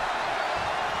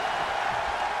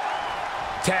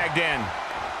 Tagged in.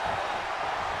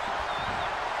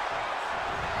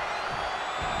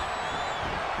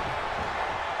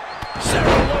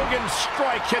 Sarah Logan's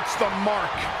strike hits the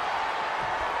mark.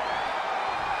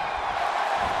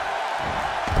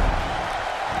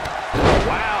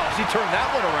 Wow, she turned that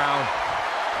one around.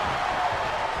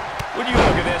 When you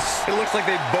look at this, It looks like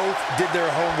they both did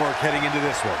their homework heading into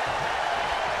this one.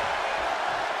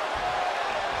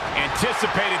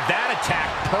 anticipated that attack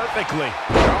perfectly.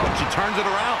 Oh, she turns it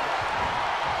around.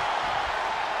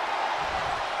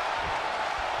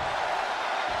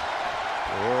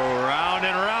 Oh, round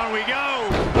and around we go.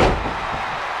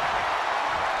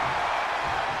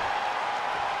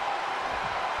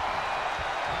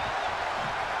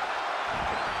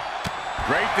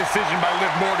 Great decision by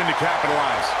Liv Morgan to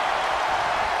capitalize.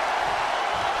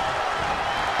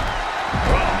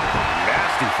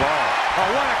 Nasty fall. Oh,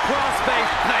 what a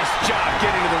crossface. Nice job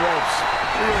getting to the ropes.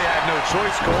 He really had no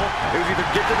choice, Cole. It was either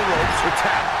get to the ropes or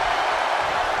tap.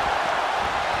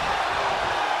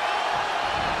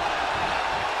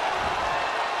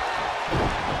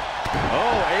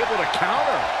 Oh, able to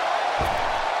counter.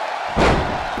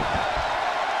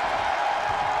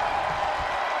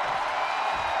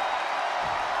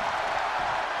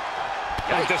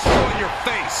 Gotta destroy your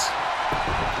face.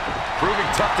 Proving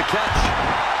tough to catch.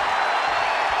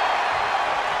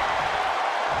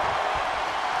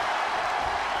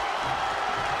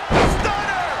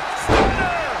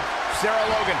 Sarah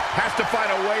Logan has to find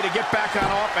a way to get back on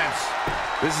offense.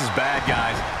 This is bad,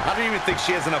 guys. I don't even think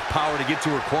she has enough power to get to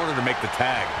her corner to make the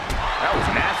tag. That was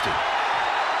nasty.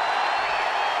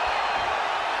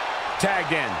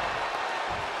 Tagged in.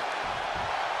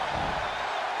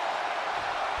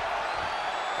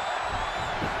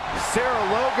 Sarah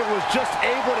Logan was just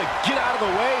able to get out of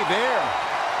the way there.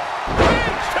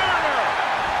 Big Turner!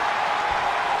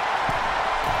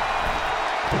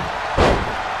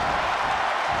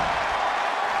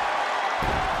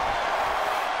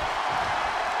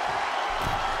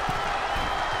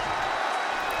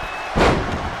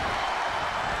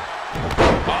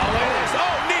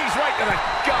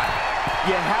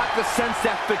 You have to sense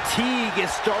that fatigue is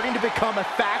starting to become a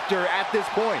factor at this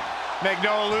point. Make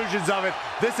no illusions of it.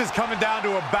 This is coming down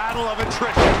to a battle of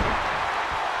attrition.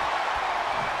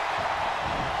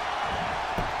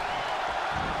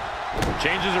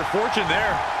 Changes her fortune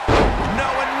there. No,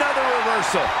 another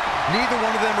reversal. Neither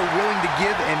one of them are willing to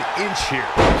give an inch here.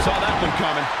 Saw that one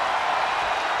coming.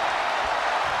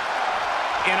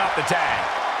 In off the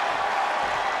tag.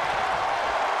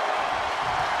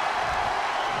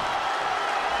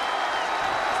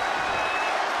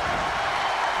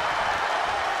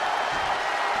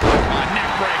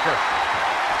 Breaker.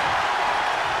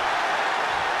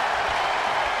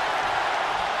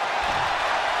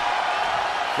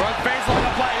 Front face on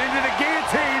the play into the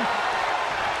guillotine.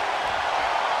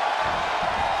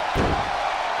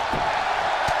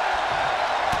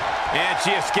 And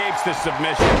she escapes the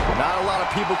submission. Not a lot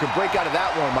of people can break out of that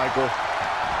one, Michael.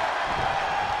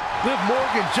 Liv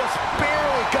Morgan just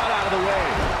barely got out of the way.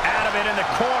 Adamant in the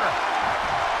corner.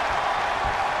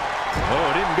 Oh,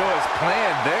 it didn't go as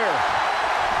planned there.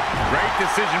 Great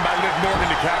decision by Liv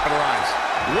Morgan to capitalize.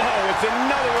 Whoa, it's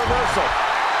another reversal.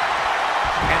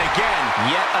 And again,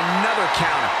 yet another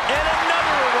counter. And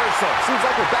another reversal. Seems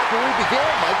like we're back where we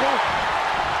began, Michael.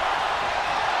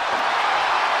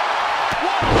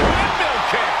 What a windmill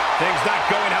kick. Things not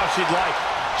going how she'd like.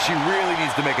 She really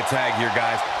needs to make a tag here,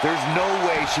 guys. There's no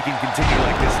way she can continue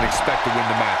like this and expect to win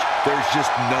the match. There's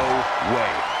just no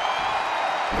way.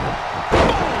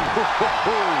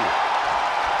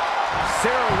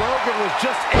 Sarah Logan was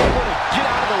just able to get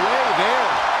out of the way there.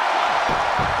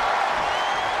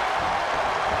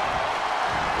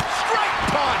 Straight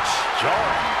punch.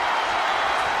 Jarring.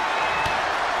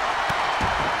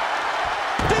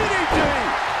 DDT.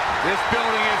 This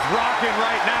building is rocking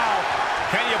right now.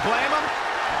 Can you blame him?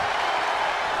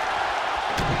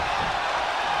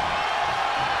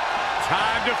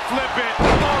 Time to flip it.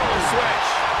 Oh, switch.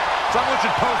 Someone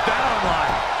should post that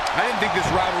online. I didn't think this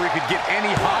rivalry could get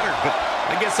any hotter, but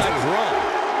I guess I was wrong.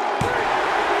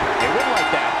 A win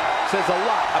like that says a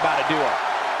lot about a duo.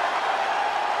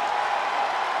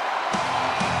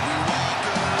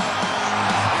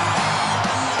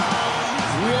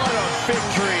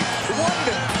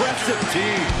 cohesive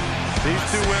team. These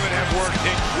two women have worked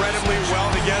incredibly well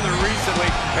together recently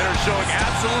and are showing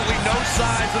absolutely no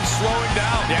signs of slowing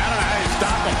down. Yeah, I don't know how you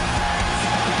stop them.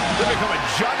 They've become a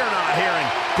juggernaut here in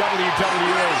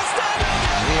WWE.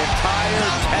 The entire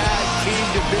tag team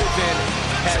division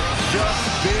has just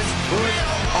been put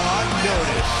on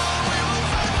notice.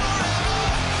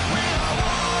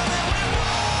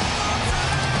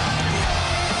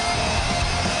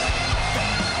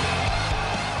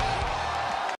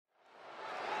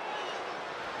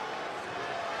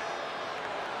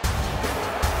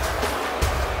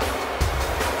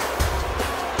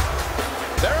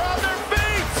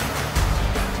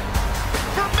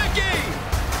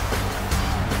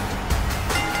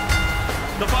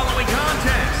 The following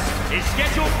contest is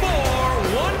scheduled for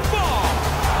one fall.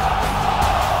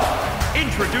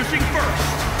 Introducing first,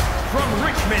 from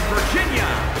Richmond, Virginia,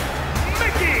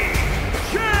 Mickie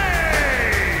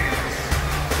James.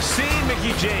 Seeing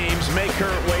Mickie James make her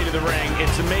way to the ring,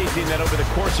 it's amazing that over the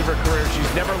course of her career,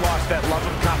 she's never lost that love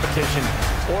of competition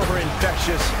or her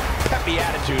infectious, peppy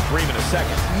attitude for even a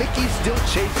second. Mickey's still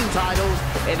chasing titles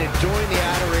and enjoying the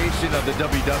adoration of the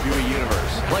WWE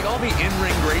Universe. Like all the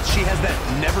in-ring greats, she has that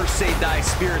never say die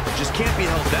spirit that just can't be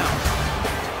held down.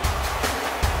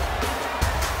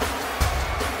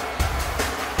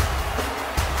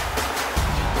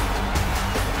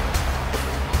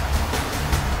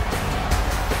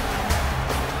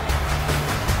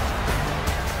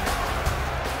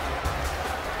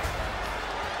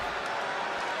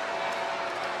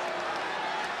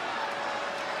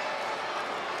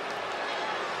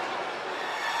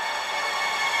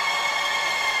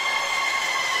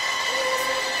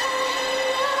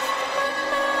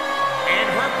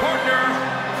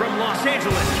 From Los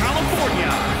Angeles, California,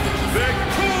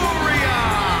 Victoria!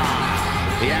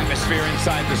 The atmosphere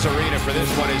inside this arena for this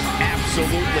one is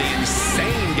absolutely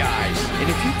insane, guys. And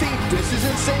if you think this is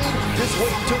insane, just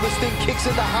wait until this thing kicks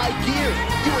into high gear.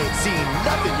 You ain't seen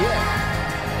nothing yet.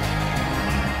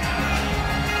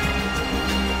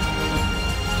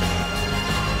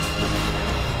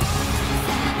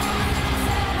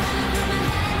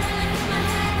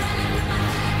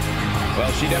 Well,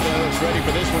 she definitely looks ready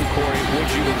for this one, Corey. Would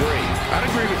you agree? I'd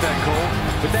agree with that, Cole.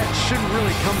 But that shouldn't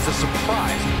really come as a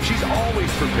surprise. She's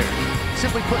always prepared.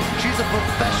 Simply put, she's a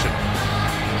professional.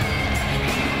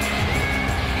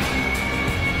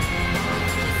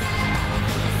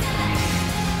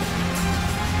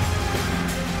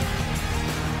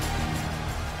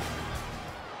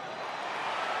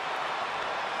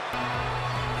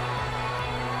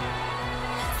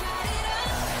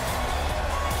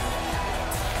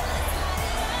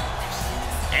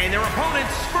 And their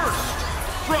opponents first,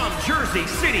 from Jersey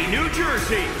City, New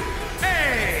Jersey,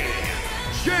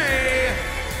 AJ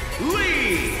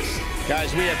Lee.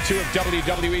 Guys, we have two of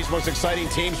WWE's most exciting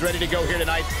teams ready to go here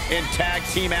tonight in tag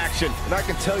team action. And I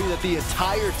can tell you that the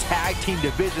entire tag team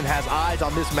division has eyes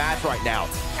on this match right now.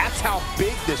 That's how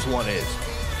big this one is.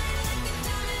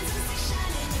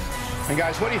 And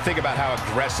guys, what do you think about how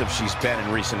aggressive she's been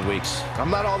in recent weeks? I'm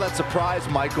not all that surprised,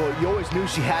 Michael. You always knew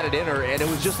she had it in her, and it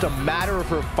was just a matter of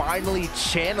her finally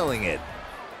channeling it.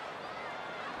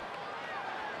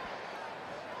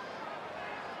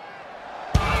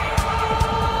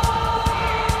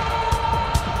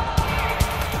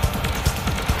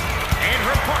 And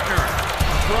her partner,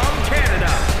 from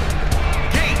Canada,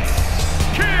 Gates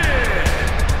Kid.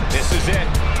 This is it.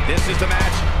 This is the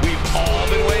match we've all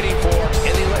been waiting for.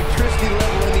 And the electricity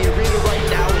level in the arena right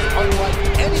now is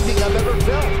unlike anything I've ever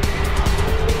felt.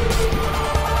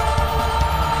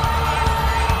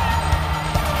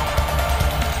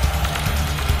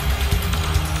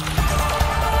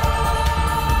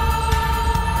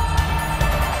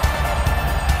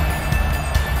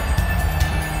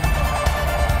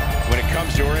 When it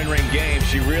comes to her in-ring game,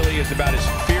 she really is about as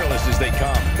fearless as they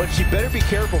come. But she better be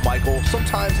careful, Michael.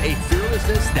 Sometimes a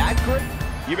fearlessness that great.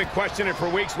 You've been questioning for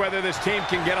weeks whether this team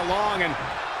can get along, and,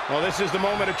 well, this is the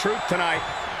moment of truth tonight.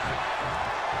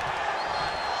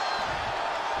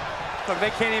 Look, they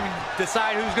can't even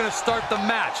decide who's going to start the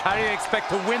match. How do you expect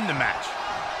to win the match?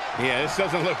 Yeah, this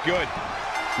doesn't look good.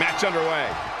 Match underway.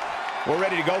 We're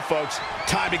ready to go, folks.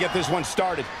 Time to get this one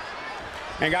started.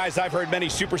 And guys, I've heard many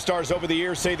superstars over the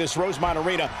years say this Rosemont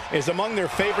Arena is among their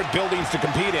favorite buildings to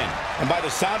compete in. And by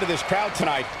the sound of this crowd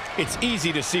tonight, it's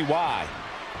easy to see why.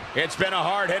 It's been a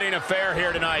hard-hitting affair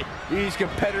here tonight. These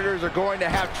competitors are going to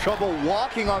have trouble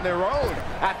walking on their own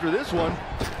after this one.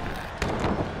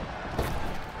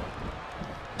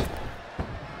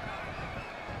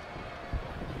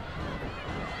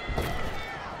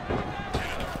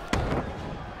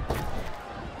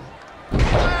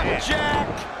 Jack!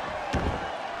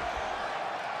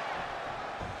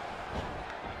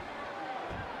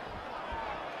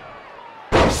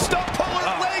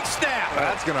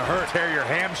 that's gonna hurt. Tear your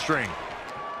hamstring.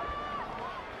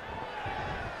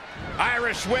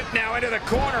 Irish whip now into the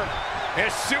corner. His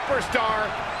superstar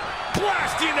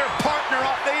blasting their partner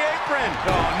off the apron.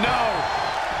 Oh, no.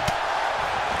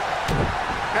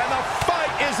 And the fight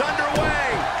is underway.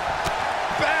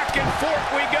 Back and forth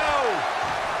we go.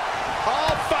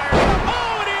 All fired up.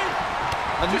 Oh, it is.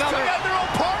 Just took out their own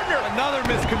partner. Another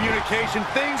miscommunication.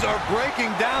 Things are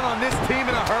breaking down on this team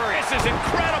in a hurry. This is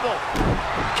incredible.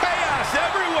 Chaos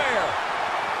everywhere.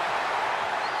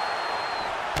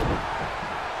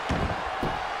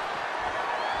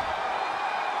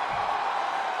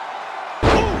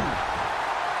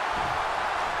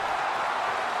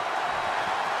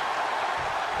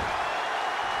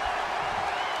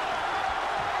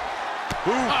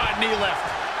 Knee lift.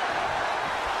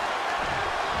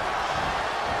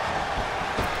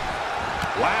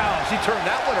 Wow, she turned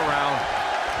that one around.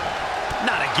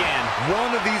 Not again.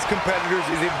 One of these competitors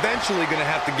is eventually going to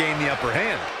have to gain the upper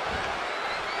hand.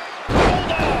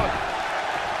 Bulldog.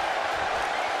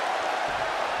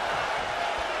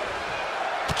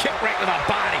 Kick right to the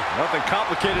body. Nothing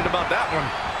complicated about that one.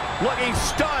 Looking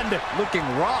stunned. Looking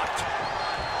rocked.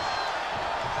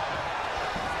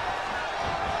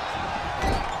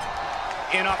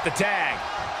 In off the tag.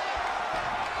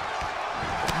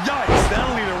 Yikes,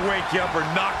 that'll either wake you up or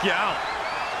knock you out.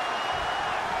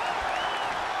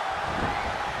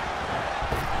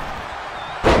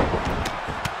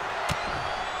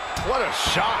 What a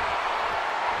shot.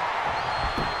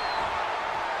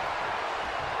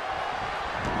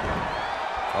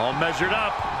 All measured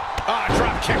up.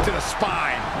 Drop kick to the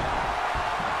spine.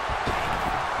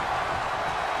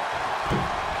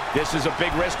 This is a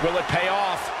big risk. Will it pay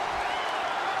off?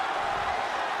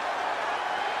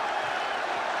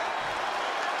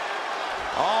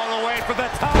 All the way for the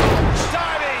top.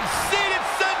 Diving, seated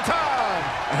senton.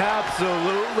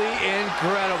 Absolutely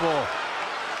incredible.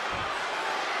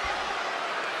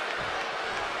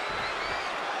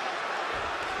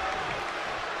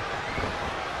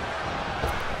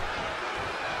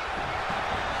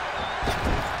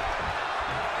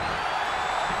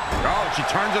 Oh, she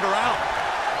turns it around.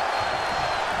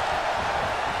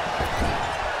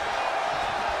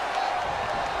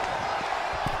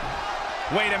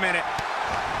 Wait a minute.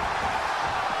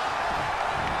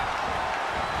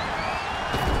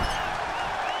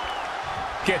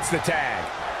 Gets the tag.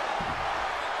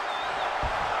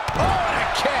 Oh, and a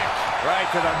kick. Right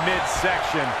to the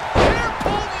midsection. Air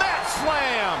pull mat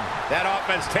slam. That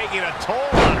offense taking a toll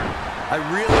on her. I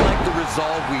really like the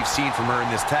resolve we've seen from her in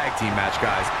this tag team match,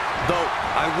 guys. Though,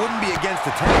 I wouldn't be against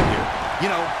the tag here. You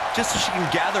know, just so she can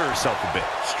gather herself a bit.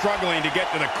 Struggling to get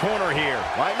to the corner here.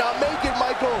 Might not make it,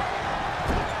 Michael.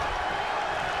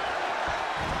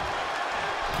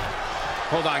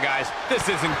 Hold on, guys. This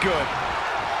isn't good.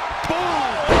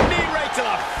 Boom! Knee right to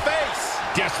the face.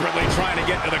 Desperately trying to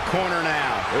get to the corner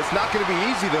now. It's not going to be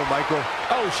easy, though, Michael.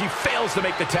 Oh, she fails to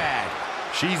make the tag.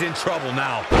 She's in trouble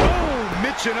now. Boom!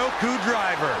 Michinoku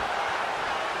driver.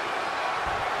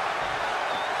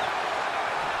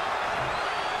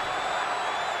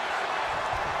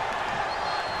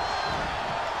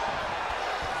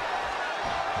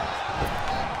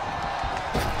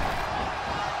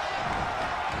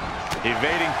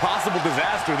 Evading possible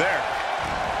disaster there.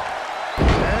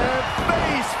 And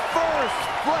face first,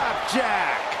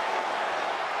 flapjack.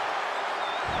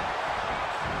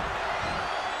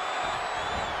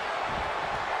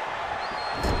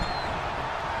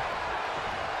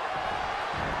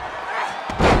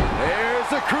 There's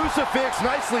the crucifix,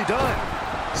 nicely done.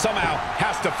 Somehow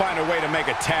has to find a way to make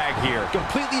a tag here.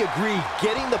 Completely agree,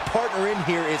 getting the partner in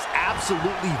here is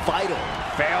absolutely vital.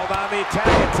 Failed on the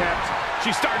tag attempt.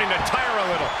 She's starting to tire a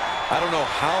little. I don't know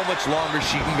how much longer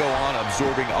she can go on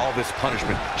absorbing all this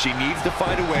punishment. She needs to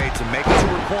find a way to make it to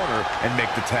her corner and make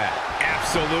the tag.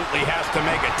 Absolutely has to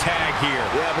make a tag here.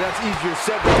 Yeah, but that's easier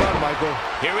said than done, Michael.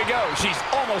 Here we go. She's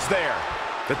almost there.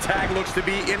 The tag looks to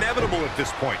be inevitable at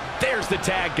this point. There's the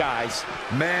tag, guys.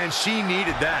 Man, she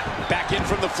needed that. Back in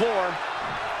from the floor.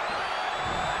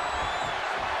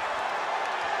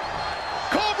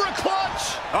 Cobra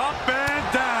clutch. Up and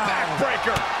down.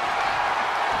 Backbreaker.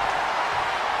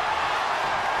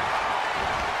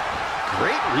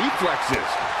 Great reflexes.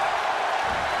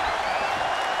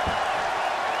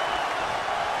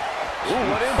 Ooh,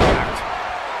 what impact.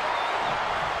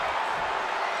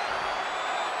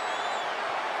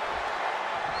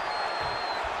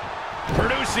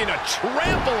 Producing a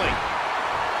trampling.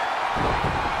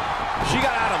 She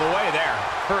got out of the way there.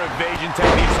 Her evasion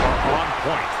techniques are on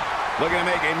point. Looking to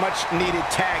make a much-needed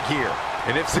tag here.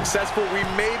 And if successful, we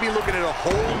may be looking at a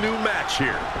whole new match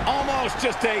here. Almost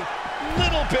just a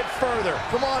little bit further.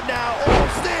 Come on now,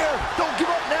 almost there. Don't give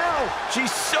up now.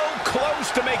 She's so close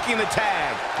to making the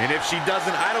tag. And if she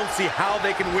doesn't, I don't see how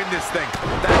they can win this thing.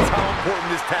 That's how important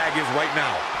this tag is right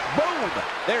now. Boom!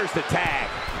 There's the tag.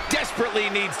 Desperately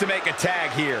needs to make a tag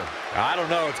here. I don't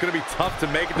know. It's going to be tough to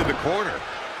make it to the corner.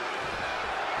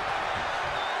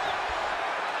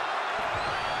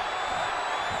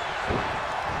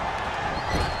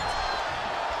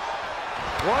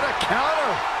 What a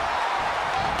counter.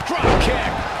 Drop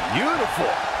kick.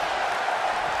 Beautiful.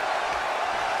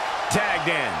 Tagged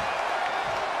in.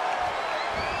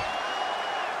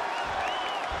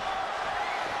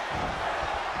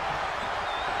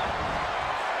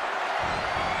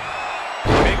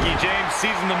 Mickey James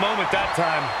seizing the moment that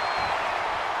time.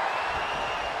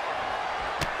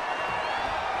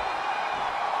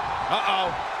 Uh-oh.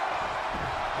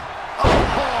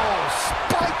 Oh,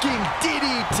 spiking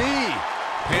DDT.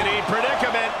 Pity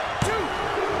predicament.